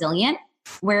more resilient.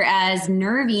 Whereas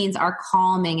nervines are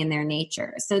calming in their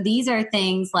nature. So these are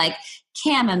things like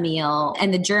chamomile,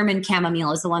 and the German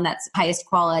chamomile is the one that's highest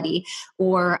quality,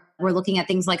 or we're looking at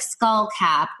things like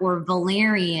skullcap or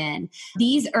valerian.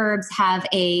 These herbs have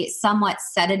a somewhat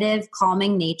sedative,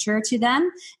 calming nature to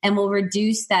them and will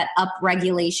reduce that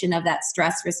upregulation of that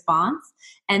stress response.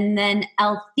 And then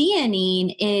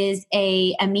L-theanine is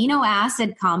a amino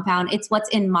acid compound. It's what's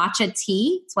in matcha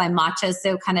tea. It's why matcha is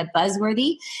so kind of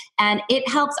buzzworthy. And it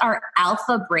helps our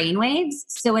alpha brainwaves.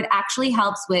 So it actually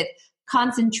helps with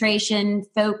concentration,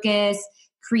 focus,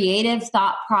 creative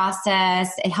thought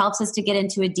process. It helps us to get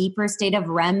into a deeper state of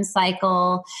REM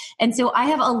cycle. And so I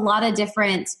have a lot of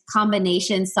different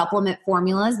combination supplement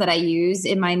formulas that I use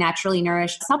in my Naturally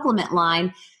Nourished supplement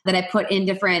line that I put in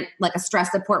different, like a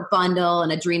stress support bundle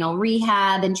and adrenal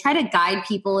rehab, and try to guide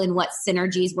people in what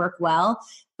synergies work well.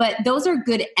 But those are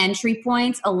good entry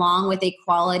points, along with a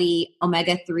quality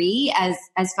omega-3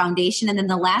 as foundation. And then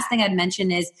the last thing I'd mention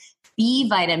is B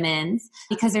vitamins,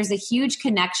 because there's a huge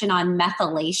connection on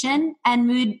methylation and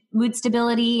mood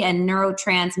stability and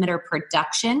neurotransmitter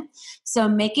production. So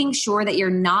making sure that you're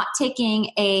not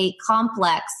taking a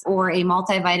complex or a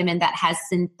multivitamin that has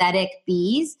synthetic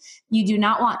Bs. You do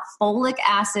not want folic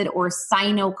acid or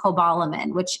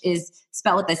cyanocobalamin, which is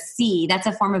spelled with a C. That's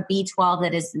a form of B12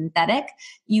 that is synthetic.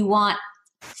 You want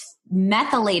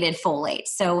methylated folate.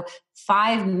 So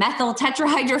 5-methyl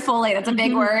tetrahydrofolate, that's a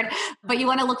big word, but you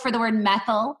want to look for the word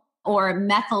methyl or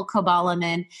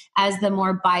methylcobalamin as the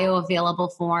more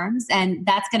bioavailable forms. And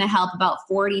that's going to help about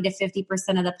 40 to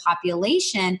 50% of the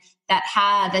population that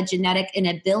have a genetic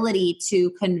inability to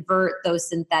convert those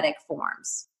synthetic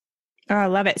forms. Oh, I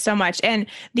love it so much. And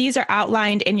these are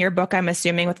outlined in your book, I'm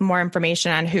assuming, with more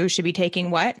information on who should be taking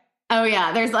what? Oh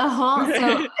yeah, there's a whole,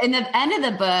 so in the end of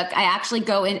the book, I actually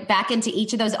go back into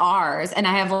each of those R's, and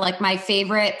I have like my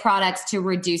favorite products to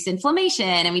reduce inflammation.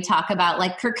 And we talk about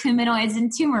like curcuminoids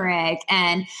and turmeric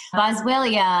and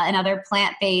boswellia and other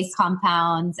plant-based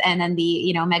compounds. And then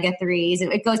the, omega-3s,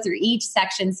 it goes through each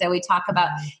section. So we talk about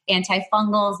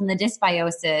antifungals and the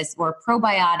dysbiosis, or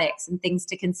probiotics and things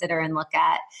to consider and look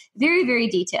at. Very, very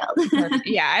detailed.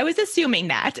 Yeah, I was assuming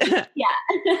that. Yeah.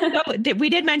 So we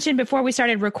did mention before we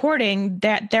started recording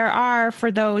that there are,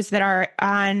 for those that are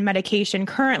on medication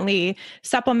currently,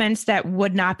 supplements that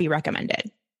would not be recommended.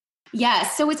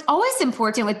 Yes. So it's always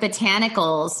important with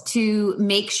botanicals to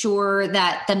make sure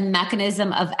that the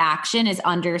mechanism of action is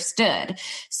understood.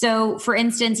 So for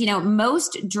instance,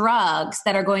 most drugs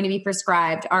that are going to be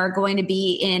prescribed are going to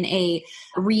be in a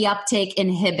reuptake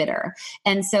inhibitor.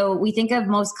 And so we think of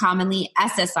most commonly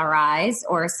SSRIs,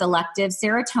 or selective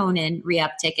serotonin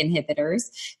reuptake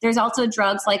inhibitors. There's also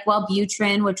drugs like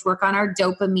Wellbutrin, which work on our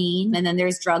dopamine. And then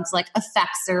there's drugs like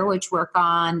Effexor, which work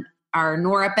on our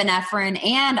norepinephrine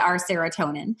and our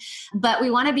serotonin. But we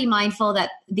want to be mindful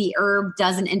that the herb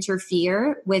doesn't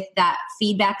interfere with that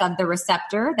feedback of the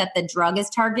receptor that the drug is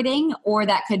targeting, or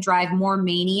that could drive more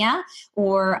mania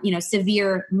or,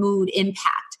 severe mood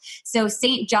impact. So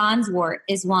St. John's wort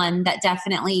is one that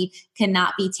definitely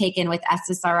cannot be taken with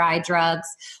SSRI drugs.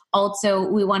 Also,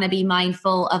 we want to be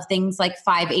mindful of things like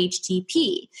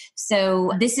 5-HTP.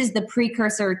 So this is the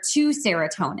precursor to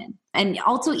serotonin. And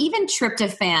also even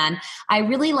tryptophan. I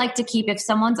really like to keep, if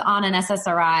someone's on an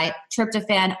SSRI,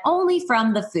 tryptophan only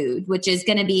from the food, which is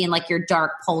going to be in like your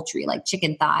dark poultry, like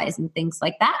chicken thighs and things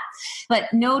like that. But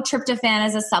no tryptophan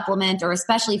as a supplement, or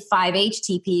especially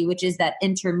 5-HTP, which is that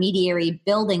intermediary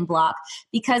building block.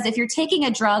 Because if you're taking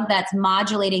a drug that's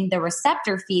modulating the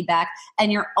receptor feedback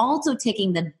and you're also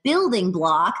taking the building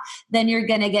block, then you're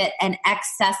going to get an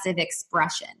excessive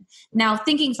expression. Now,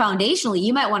 thinking foundationally,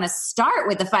 you might want to start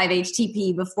with the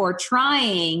 5-HTP before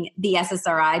trying the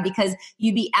SSRI, because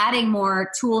you'd be adding more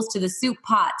tools to the soup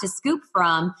pot to scoop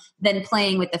from than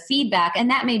playing with the feedback. And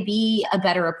that may be a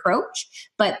better approach,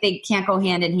 but they can't go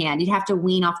hand in hand. You'd have to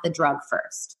wean off the drug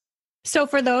first. So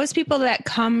for those people that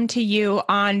come to you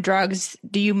on drugs,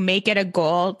 do you make it a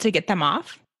goal to get them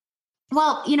off?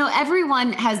 Well,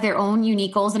 everyone has their own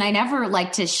unique goals, and I never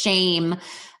like to shame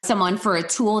someone for a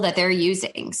tool that they're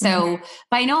using. So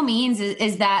by no means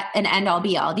is that an end all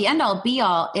be all. The end all be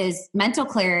all is mental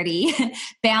clarity,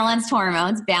 balanced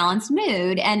hormones, balanced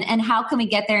mood, and how can we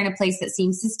get there in a place that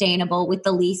seems sustainable with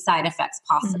the least side effects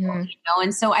possible.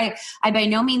 And so I by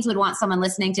no means would want someone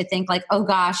listening to think like, oh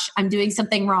gosh, I'm doing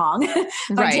something wrong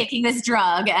by taking this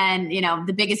drug, and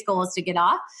the biggest goal is to get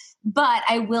off. But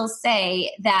I will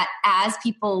say that as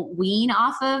people wean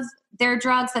off of their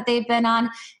drugs that they've been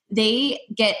on, they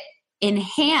get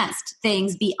enhanced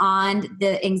things beyond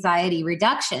the anxiety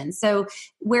reduction. So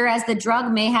whereas the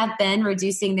drug may have been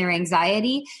reducing their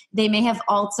anxiety, they may have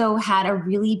also had a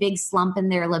really big slump in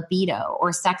their libido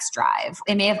or sex drive.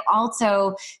 They may have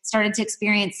also started to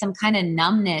experience some kind of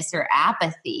numbness or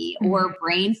apathy or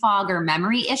brain fog or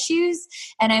memory issues.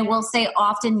 And I will say,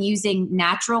 often using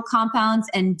natural compounds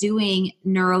and doing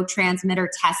neurotransmitter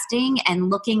testing and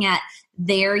looking at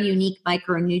their unique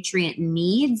micronutrient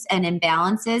needs and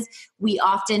imbalances, we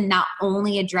often not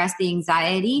only address the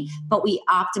anxiety, but we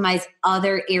optimize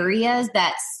other areas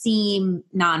that seem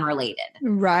non-related.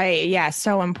 Right. Yeah.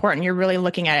 So important. You're really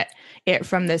looking at it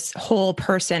from this whole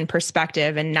person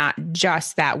perspective and not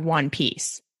just that one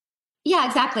piece. Yeah,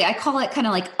 exactly. I call it kind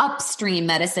of like upstream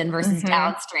medicine versus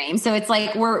downstream. So it's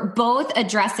like we're both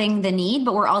addressing the need,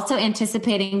 but we're also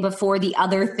anticipating before the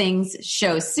other things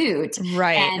show suit.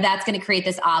 Right. And that's going to create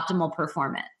this optimal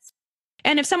performance.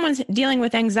 And if someone's dealing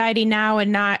with anxiety now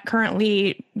and not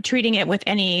currently treating it with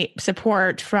any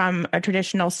support from a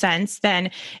traditional sense,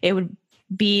 then it would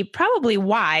be probably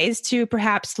wise to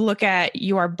perhaps look at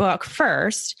your book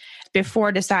first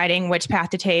before deciding which path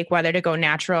to take, whether to go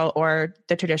natural or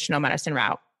the traditional medicine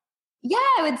route. Yeah,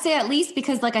 I would say at least,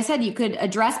 because like I said, you could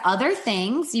address other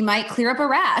things. You might clear up a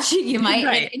rash. You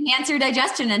might enhance your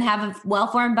digestion and have a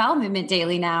well-formed bowel movement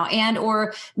daily now. And,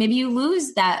 or maybe you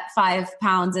lose that 5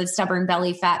 pounds of stubborn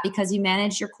belly fat because you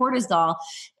manage your cortisol.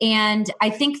 And I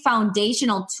think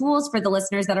foundational tools for the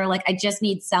listeners that are like, I just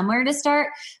need somewhere to start.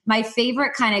 My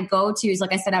favorite kind of go-tos,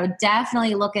 like I said, I would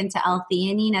definitely look into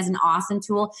L-theanine as an awesome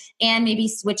tool, and maybe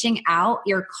switching out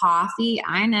your coffee.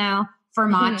 I know. For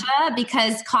matcha,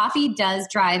 because coffee does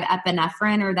drive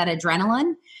epinephrine or that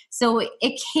adrenaline. So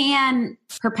it can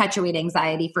perpetuate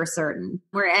anxiety for certain.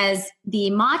 Whereas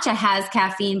the matcha has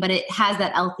caffeine, but it has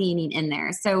that L-theanine in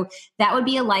there. So that would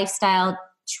be a lifestyle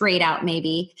trade out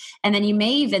maybe. And then you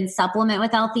may even supplement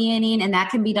with L-theanine, and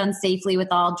that can be done safely with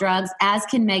all drugs, as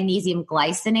can magnesium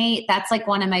glycinate. That's like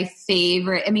one of my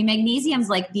favorite. I mean, magnesium's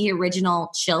like the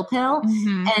original chill pill.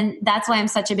 And that's why I'm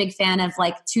such a big fan of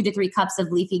like 2 to 3 cups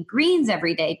of leafy greens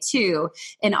every day too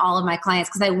in all of my clients,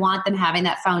 because I want them having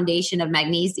that foundation of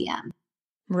magnesium.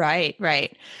 Right,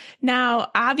 right. Now,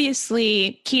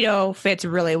 obviously, keto fits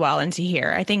really well into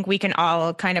here. I think we can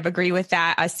all kind of agree with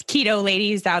that, us keto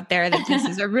ladies out there, that this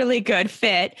is a really good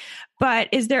fit. But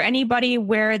is there anybody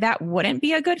where that wouldn't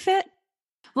be a good fit?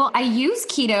 Well, I use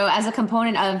keto as a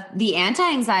component of the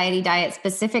anti-anxiety diet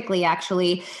specifically,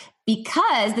 actually,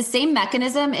 because the same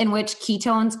mechanism in which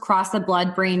ketones cross the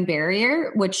blood-brain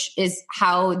barrier, which is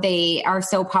how they are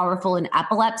so powerful in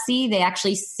epilepsy, they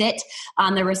actually sit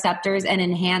on the receptors and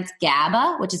enhance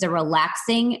GABA, which is a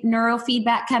relaxing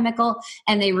neurofeedback chemical,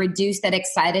 and they reduce that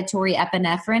excitatory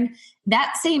epinephrine.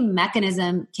 That same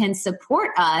mechanism can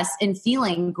support us in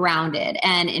feeling grounded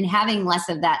and in having less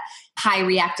of that high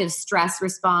reactive stress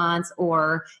response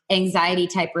or anxiety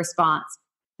type response.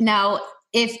 Now,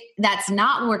 if that's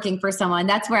not working for someone,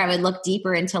 that's where I would look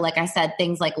deeper into, like I said,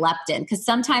 things like leptin, because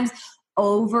sometimes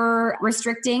over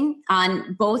restricting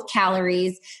on both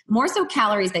calories, more so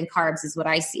calories than carbs is what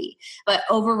I see, but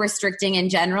over restricting in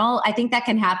general, I think that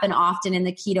can happen often in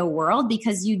the keto world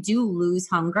because you do lose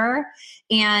hunger.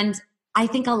 And I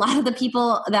think a lot of the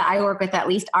people that I work with, at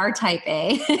least, are type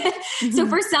A. Mm-hmm. So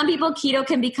for some people, keto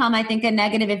can become, I think, a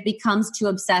negative. It becomes too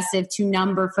obsessive, too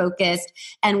number focused,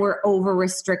 and we're over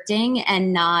restricting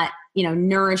and not,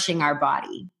 nourishing our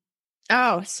body.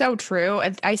 Oh, so true.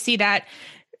 I see that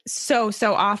so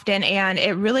often, and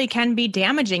it really can be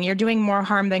damaging. You're doing more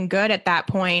harm than good at that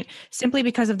point, simply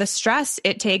because of the stress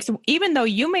it takes, even though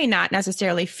you may not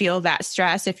necessarily feel that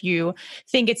stress. If you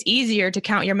think it's easier to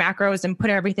count your macros and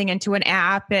put everything into an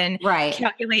app and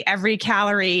calculate every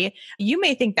calorie, you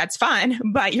may think that's fun,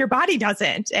 but your body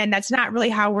doesn't. And that's not really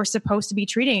how we're supposed to be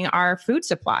treating our food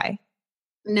supply.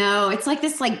 No, it's like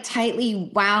this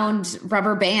tightly wound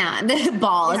rubber band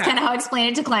ball is kind of how I explain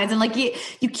it to clients. And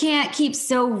you can't keep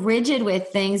so rigid with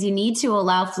things. You need to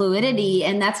allow fluidity.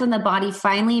 And that's when the body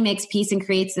finally makes peace and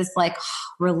creates this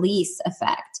release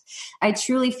effect. I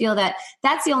truly feel that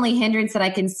that's the only hindrance that I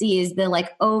can see is the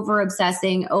over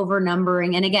obsessing, over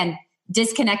numbering, and again,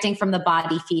 disconnecting from the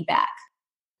body feedback.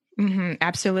 Mm-hmm,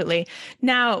 absolutely.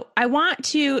 Now, I want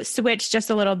to switch just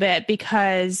a little bit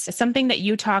because something that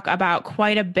you talk about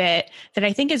quite a bit that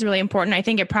I think is really important, I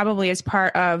think it probably is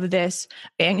part of this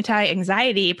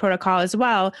anti-anxiety protocol as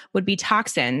well, would be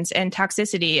toxins and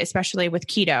toxicity, especially with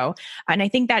keto. And I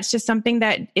think that's just something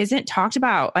that isn't talked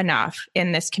about enough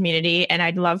in this community. And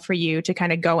I'd love for you to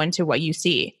kind of go into what you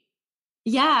see.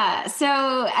 Yeah. So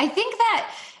I think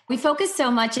that we focus so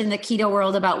much in the keto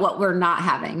world about what we're not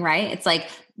having, right? It's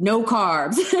no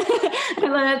carbs.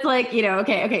 And then it's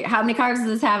okay, how many carbs does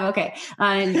this have? Okay.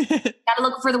 Gotta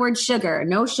look for the word sugar.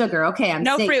 No sugar. Okay, I'm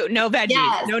no safe. Fruit, no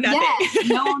veggies, no nothing. Yes.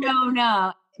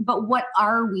 No. But what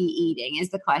are we eating is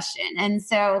the question. And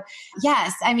so,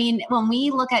 yes, when we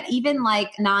look at even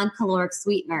non-caloric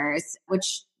sweeteners,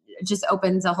 which just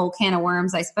opens a whole can of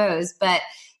worms, I suppose, but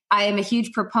I am a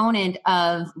huge proponent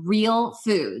of real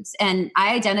foods, and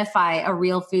I identify a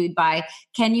real food by,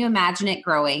 can you imagine it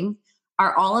growing?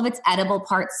 Are all of its edible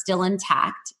parts still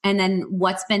intact? And then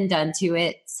what's been done to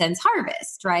it since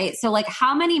harvest, right? So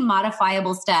how many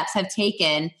modifiable steps have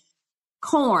taken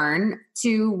corn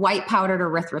to white powdered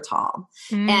erythritol?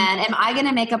 And am I going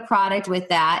to make a product with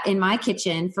that in my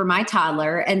kitchen for my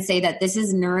toddler and say that this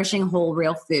is nourishing whole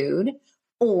real food?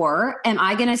 Or am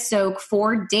I going to soak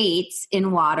 4 dates in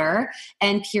water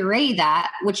and puree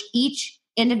that, which each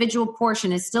individual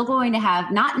portion is still going to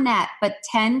have not net, but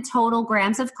 10 total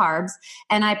grams of carbs.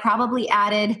 And I probably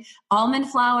added almond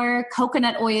flour,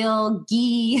 coconut oil,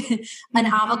 ghee, an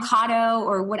avocado,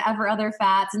 or whatever other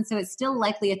fats. And so it's still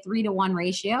likely a 3-to-1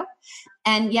 ratio.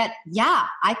 And yet,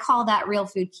 I call that real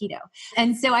food keto.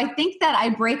 And so I think that I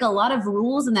break a lot of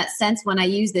rules in that sense when I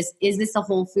use this. Is this a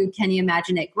whole food? Can you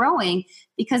imagine it growing?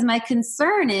 Because my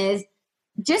concern is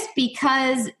just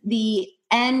because the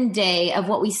end day of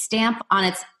what we stamp on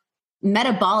its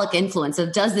metabolic influence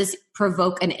of does this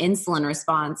provoke an insulin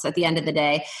response at the end of the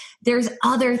day, there's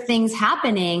other things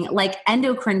happening like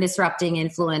endocrine disrupting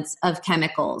influence of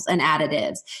chemicals and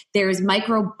additives. There's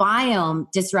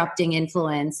microbiome disrupting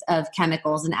influence of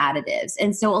chemicals and additives.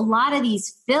 And so a lot of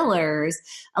these fillers,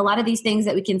 a lot of these things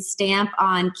that we can stamp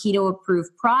on keto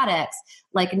approved products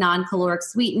like non-caloric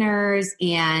sweeteners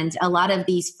and a lot of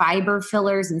these fiber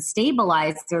fillers and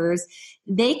stabilizers,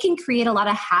 they can create a lot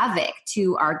of havoc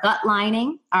to our gut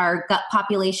lining, our gut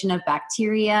population of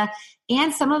bacteria,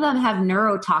 and some of them have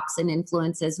neurotoxin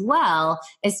influence as well,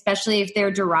 especially if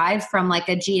they're derived from like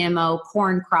a GMO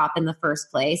corn crop in the first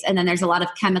place. And then there's a lot of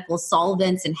chemical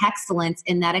solvents and hexalants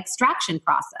in that extraction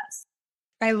process.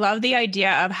 I love the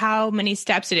idea of how many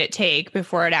steps did it take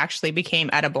before it actually became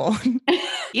edible.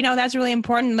 That's really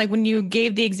important. Like when you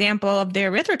gave the example of the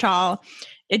erythritol,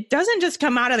 it doesn't just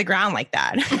come out of the ground like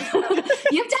that.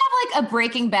 You have to have like a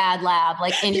Breaking Bad lab,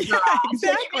 like in your garage.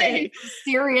 Exactly.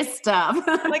 Serious stuff.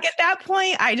 Like at that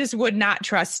point, I just would not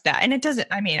trust that. And it doesn't,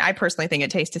 I personally think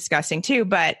it tastes disgusting too,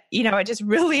 but it just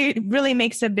really, really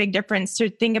makes a big difference to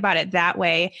think about it that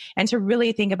way and to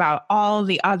really think about all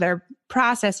the other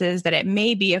processes that it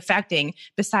may be affecting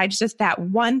besides just that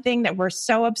one thing that we're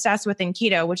so obsessed with in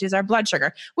keto, which is our blood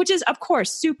sugar, which is of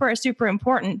course super, super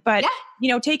important. But,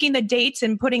 taking the dates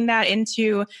and putting that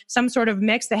into some sort of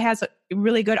mix that has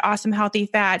really good, awesome, healthy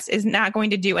fats is not going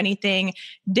to do anything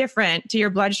different to your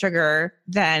blood sugar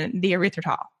than the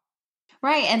erythritol.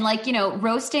 Right. And like,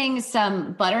 roasting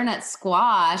some butternut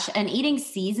squash and eating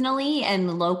seasonally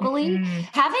and locally,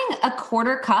 having a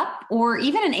quarter cup or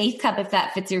even an eighth cup if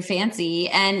that fits your fancy.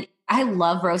 And I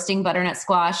love roasting butternut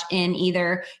squash in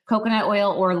either coconut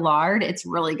oil or lard. It's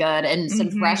really good. And some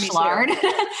fresh lard.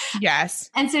 Yes.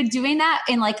 And so doing that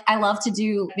in I love to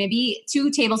do maybe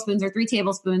 2 tablespoons or 3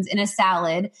 tablespoons in a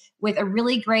salad with a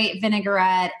really great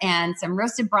vinaigrette and some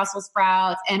roasted Brussels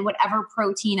sprouts and whatever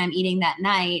protein I'm eating that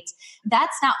night.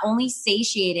 That's not only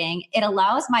satiating, it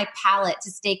allows my palate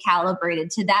to stay calibrated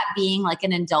to that being like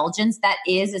an indulgence that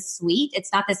is a sweet.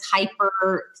 It's not this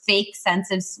hyper fake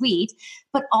sense of sweet,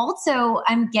 but also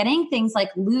I'm getting things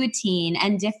like lutein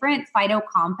and different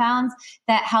phytocompounds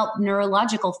that help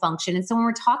neurological function. And so when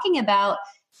we're talking about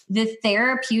the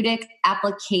therapeutic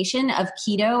application of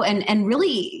keto and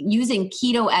really using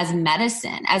keto as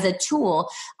medicine, as a tool,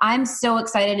 I'm so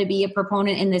excited to be a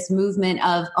proponent in this movement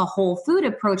of a whole food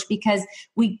approach because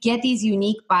we get these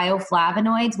unique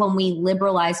bioflavonoids when we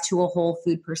liberalize to a whole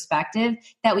food perspective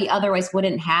that we otherwise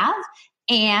wouldn't have.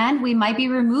 And we might be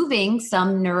removing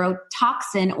some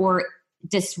neurotoxin or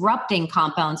disrupting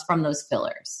compounds from those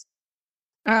fillers.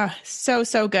 Oh,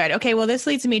 so good. Okay, well, this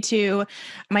leads me to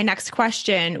my next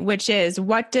question, which is,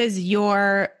 what does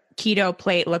your keto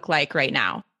plate look like right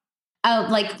now? Oh,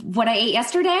 like what I ate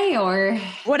yesterday or?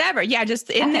 Whatever. Yeah,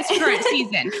 just in this current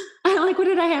season. I'm like, what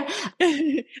did I have?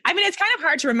 I mean, it's kind of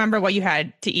hard to remember what you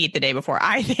had to eat the day before,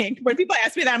 I think. When people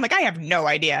ask me that, I'm like, I have no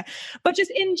idea. But just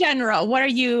in general, what are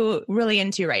you really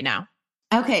into right now?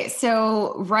 Okay,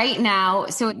 so right now,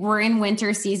 we're in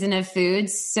winter season of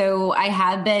foods. So I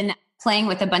have been playing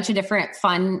with a bunch of different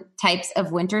fun types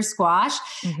of winter squash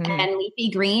and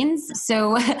leafy greens.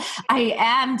 So I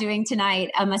am doing tonight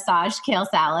a massage kale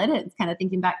salad. It's kind of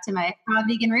thinking back to my raw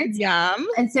vegan roots. Yum.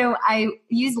 And so I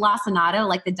use lacinato,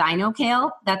 like the dino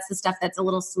kale. That's the stuff that's a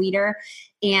little sweeter.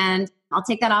 And I'll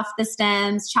take that off the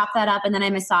stems, chop that up, and then I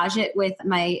massage it with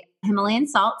my Himalayan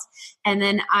salt. And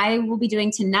then I will be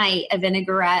doing tonight a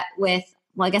vinaigrette with,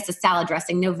 a salad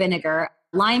dressing, no vinegar,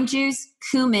 lime juice,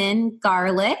 cumin,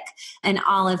 garlic, and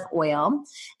olive oil.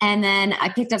 And then I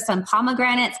picked up some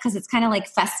pomegranates because it's kind of like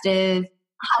festive,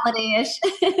 holiday-ish.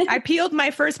 I peeled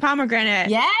my first pomegranate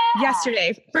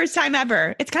yesterday. First time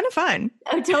ever. It's kind of fun.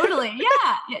 Oh, totally.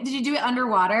 Yeah. Did you do it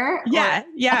underwater? Yeah.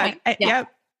 Okay. Yep.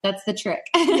 That's the trick.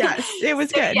 Yes, it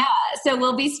was good. Yeah. So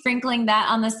we'll be sprinkling that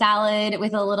on the salad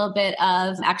with a little bit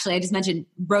of, actually, I just mentioned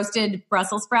roasted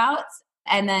Brussels sprouts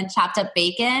and then chopped up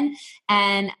bacon.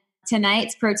 And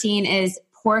tonight's protein is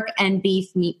pork and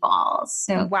beef meatballs.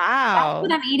 So wow, that's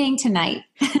what I'm eating tonight.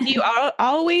 You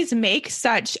always make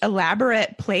such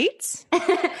elaborate plates?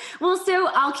 Well, so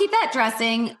I'll keep that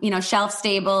dressing, shelf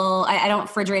stable. I don't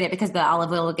refrigerate it because the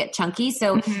olive oil will get chunky.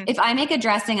 So if I make a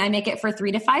dressing, I make it for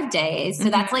 3 to 5 days. So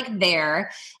that's like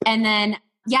there. And then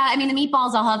the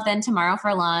meatballs I'll have then tomorrow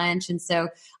for lunch. And so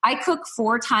I cook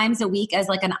 4 times a week as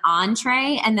like an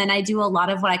entree. And then I do a lot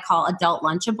of what I call adult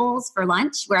Lunchables for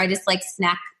lunch, where I just like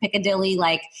snack Piccadilly.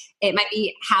 Like it might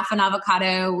be half an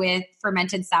avocado with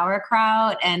fermented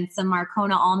sauerkraut and some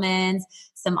Marcona almonds,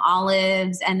 some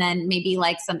olives, and then maybe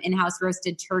like some in-house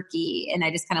roasted turkey. And I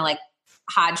just kind of like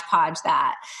hodgepodge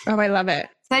that. Oh, I love it.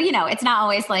 So, it's not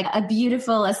always like a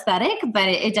beautiful aesthetic, but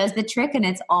it does the trick, and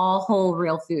it's all whole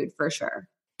real food for sure.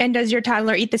 And does your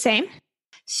toddler eat the same?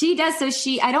 She does. So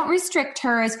I don't restrict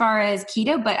her as far as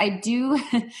keto, but I do,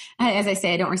 as I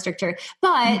say, I don't restrict her,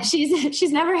 but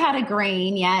she's never had a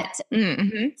grain yet.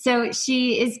 Mm-hmm. So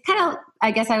she is kind of,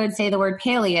 I guess I would say the word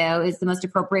paleo is the most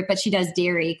appropriate, but she does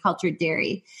dairy, cultured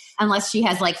dairy. Unless she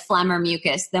has like phlegm or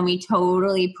mucus, then we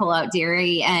totally pull out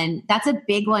dairy. And that's a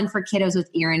big one for kiddos with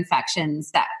ear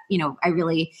infections that, I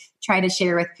really try to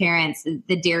share with parents.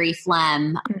 The dairy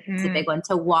phlegm is a big one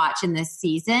to watch in this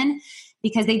season,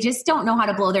 because they just don't know how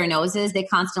to blow their noses. They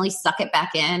constantly suck it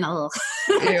back in. And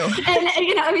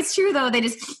it's true though.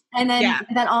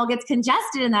 That all gets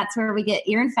congested, and that's where we get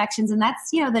ear infections. And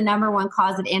that's, the number one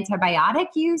cause of antibiotic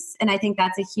use. And I think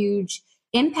that's a huge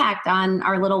impact on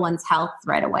our little one's health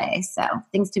right away. So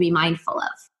things to be mindful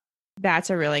of. That's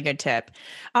a really good tip.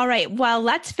 All right. Well,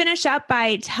 let's finish up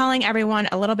by telling everyone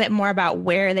a little bit more about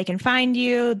where they can find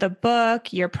you, the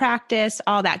book, your practice,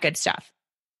 all that good stuff.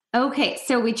 Okay,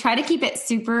 so we try to keep it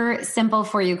super simple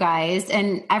for you guys,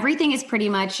 and everything is pretty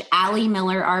much Ali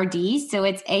Miller RD. So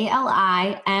it's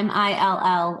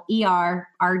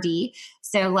ALIMILLERRD.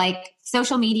 So like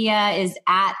social media is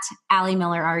at Ali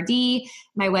Miller RD.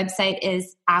 My website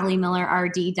is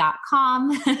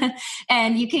alimillerrd.com.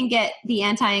 And you can get the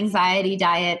anti-anxiety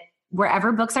diet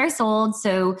wherever books are sold.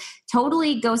 So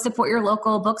totally go support your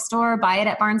local bookstore, buy it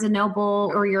at Barnes &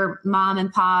 Noble or your mom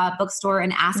and pop bookstore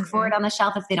and ask for it on the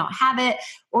shelf if they don't have it.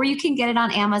 Or you can get it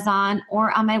on Amazon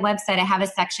or on my website. I have a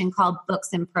section called Books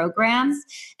and Programs,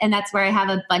 and that's where I have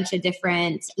a bunch of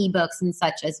different ebooks and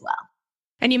such as well.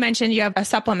 And you mentioned you have a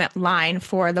supplement line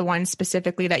for the one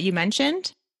specifically that you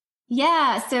mentioned.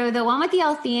 Yeah. So the one with the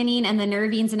L-theanine and the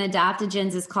nervines and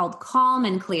adaptogens is called Calm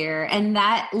and Clear. And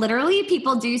that literally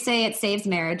people do say it saves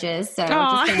marriages. So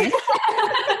just saying.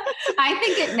 I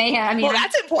think it may have. I mean, well,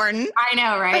 that's important. I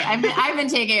know, right? I've been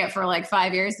taking it for like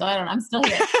 5 years, so I don't know. I'm still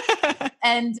here.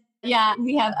 And yeah,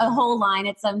 we have a whole line.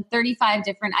 It's 35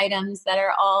 different items that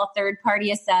are all third-party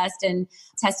assessed and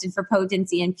tested for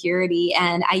potency and purity.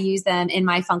 And I use them in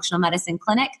my functional medicine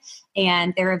clinic,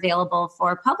 and they're available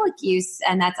for public use.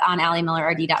 And that's on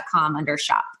AllieMillerRD.com under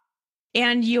shop.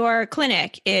 And your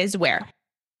clinic is where?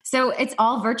 So it's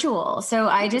all virtual. So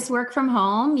I just work from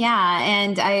home. Yeah.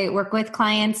 And I work with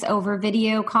clients over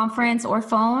video conference or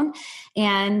phone.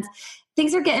 And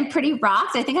things are getting pretty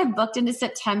rocked. I think I've booked into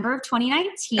September of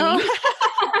 2019. Oh.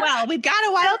 Well, we've got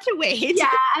a while to wait. Yeah,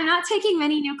 I'm not taking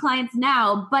many new clients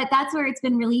now, but that's where it's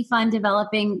been really fun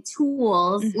developing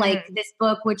tools like this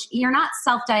book, which you're not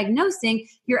self-diagnosing.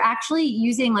 You're actually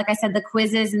using, like I said, the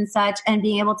quizzes and such, and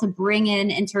being able to bring in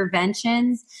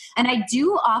interventions. And I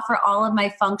do offer all of my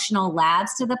functional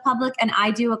labs to the public, and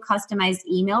I do a customized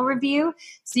email review.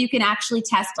 So you can actually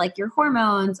test like your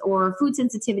hormones or food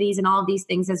sensitivities and all of these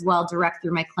things as well direct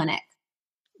through my clinic.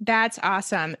 That's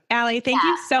awesome. Allie, thank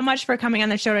you so much for coming on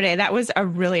the show today. That was a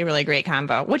really, really great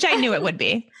convo, which I knew it would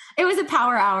be. It was a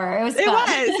power hour. It was fun.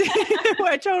 It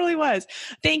was. It totally was.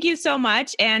 Thank you so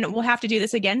much. And we'll have to do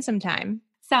this again sometime.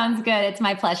 Sounds good. It's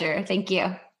my pleasure. Thank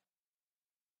you.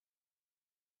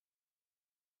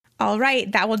 All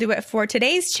right, that will do it for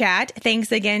today's chat.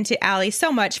 Thanks again to Allie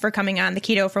so much for coming on the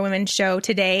Keto for Women show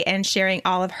today and sharing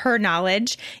all of her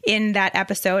knowledge in that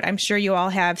episode. I'm sure you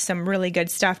all have some really good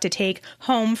stuff to take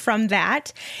home from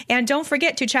that. And don't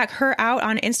forget to check her out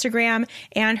on Instagram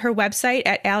and her website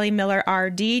at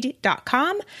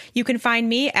AllieMillerRD.com. You can find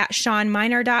me at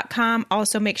SeanMiner.com.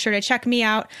 Also, make sure to check me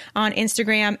out on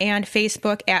Instagram and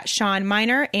Facebook at Sean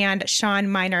Miner and Sean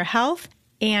Miner Health.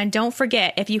 And don't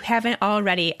forget, if you haven't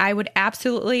already, I would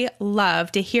absolutely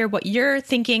love to hear what you're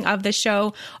thinking of the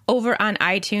show over on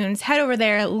iTunes. Head over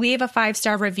there, leave a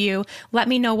 5-star review. Let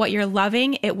me know what you're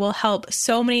loving. It will help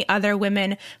so many other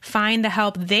women find the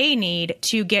help they need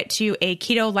to get to a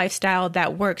keto lifestyle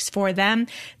that works for them.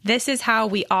 This is how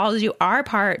we all do our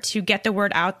part to get the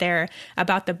word out there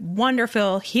about the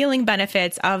wonderful healing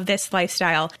benefits of this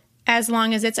lifestyle, as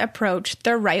long as it's approached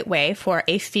the right way for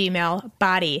a female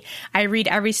body. I read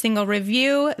every single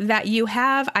review that you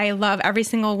have. I love every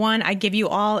single one. I give you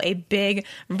all a big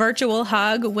virtual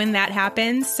hug when that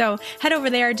happens. So head over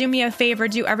there, do me a favor,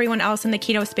 do everyone else in the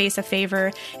keto space a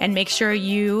favor, and make sure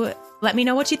you let me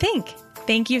know what you think.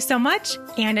 Thank you so much.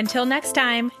 And until next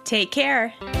time, take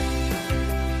care.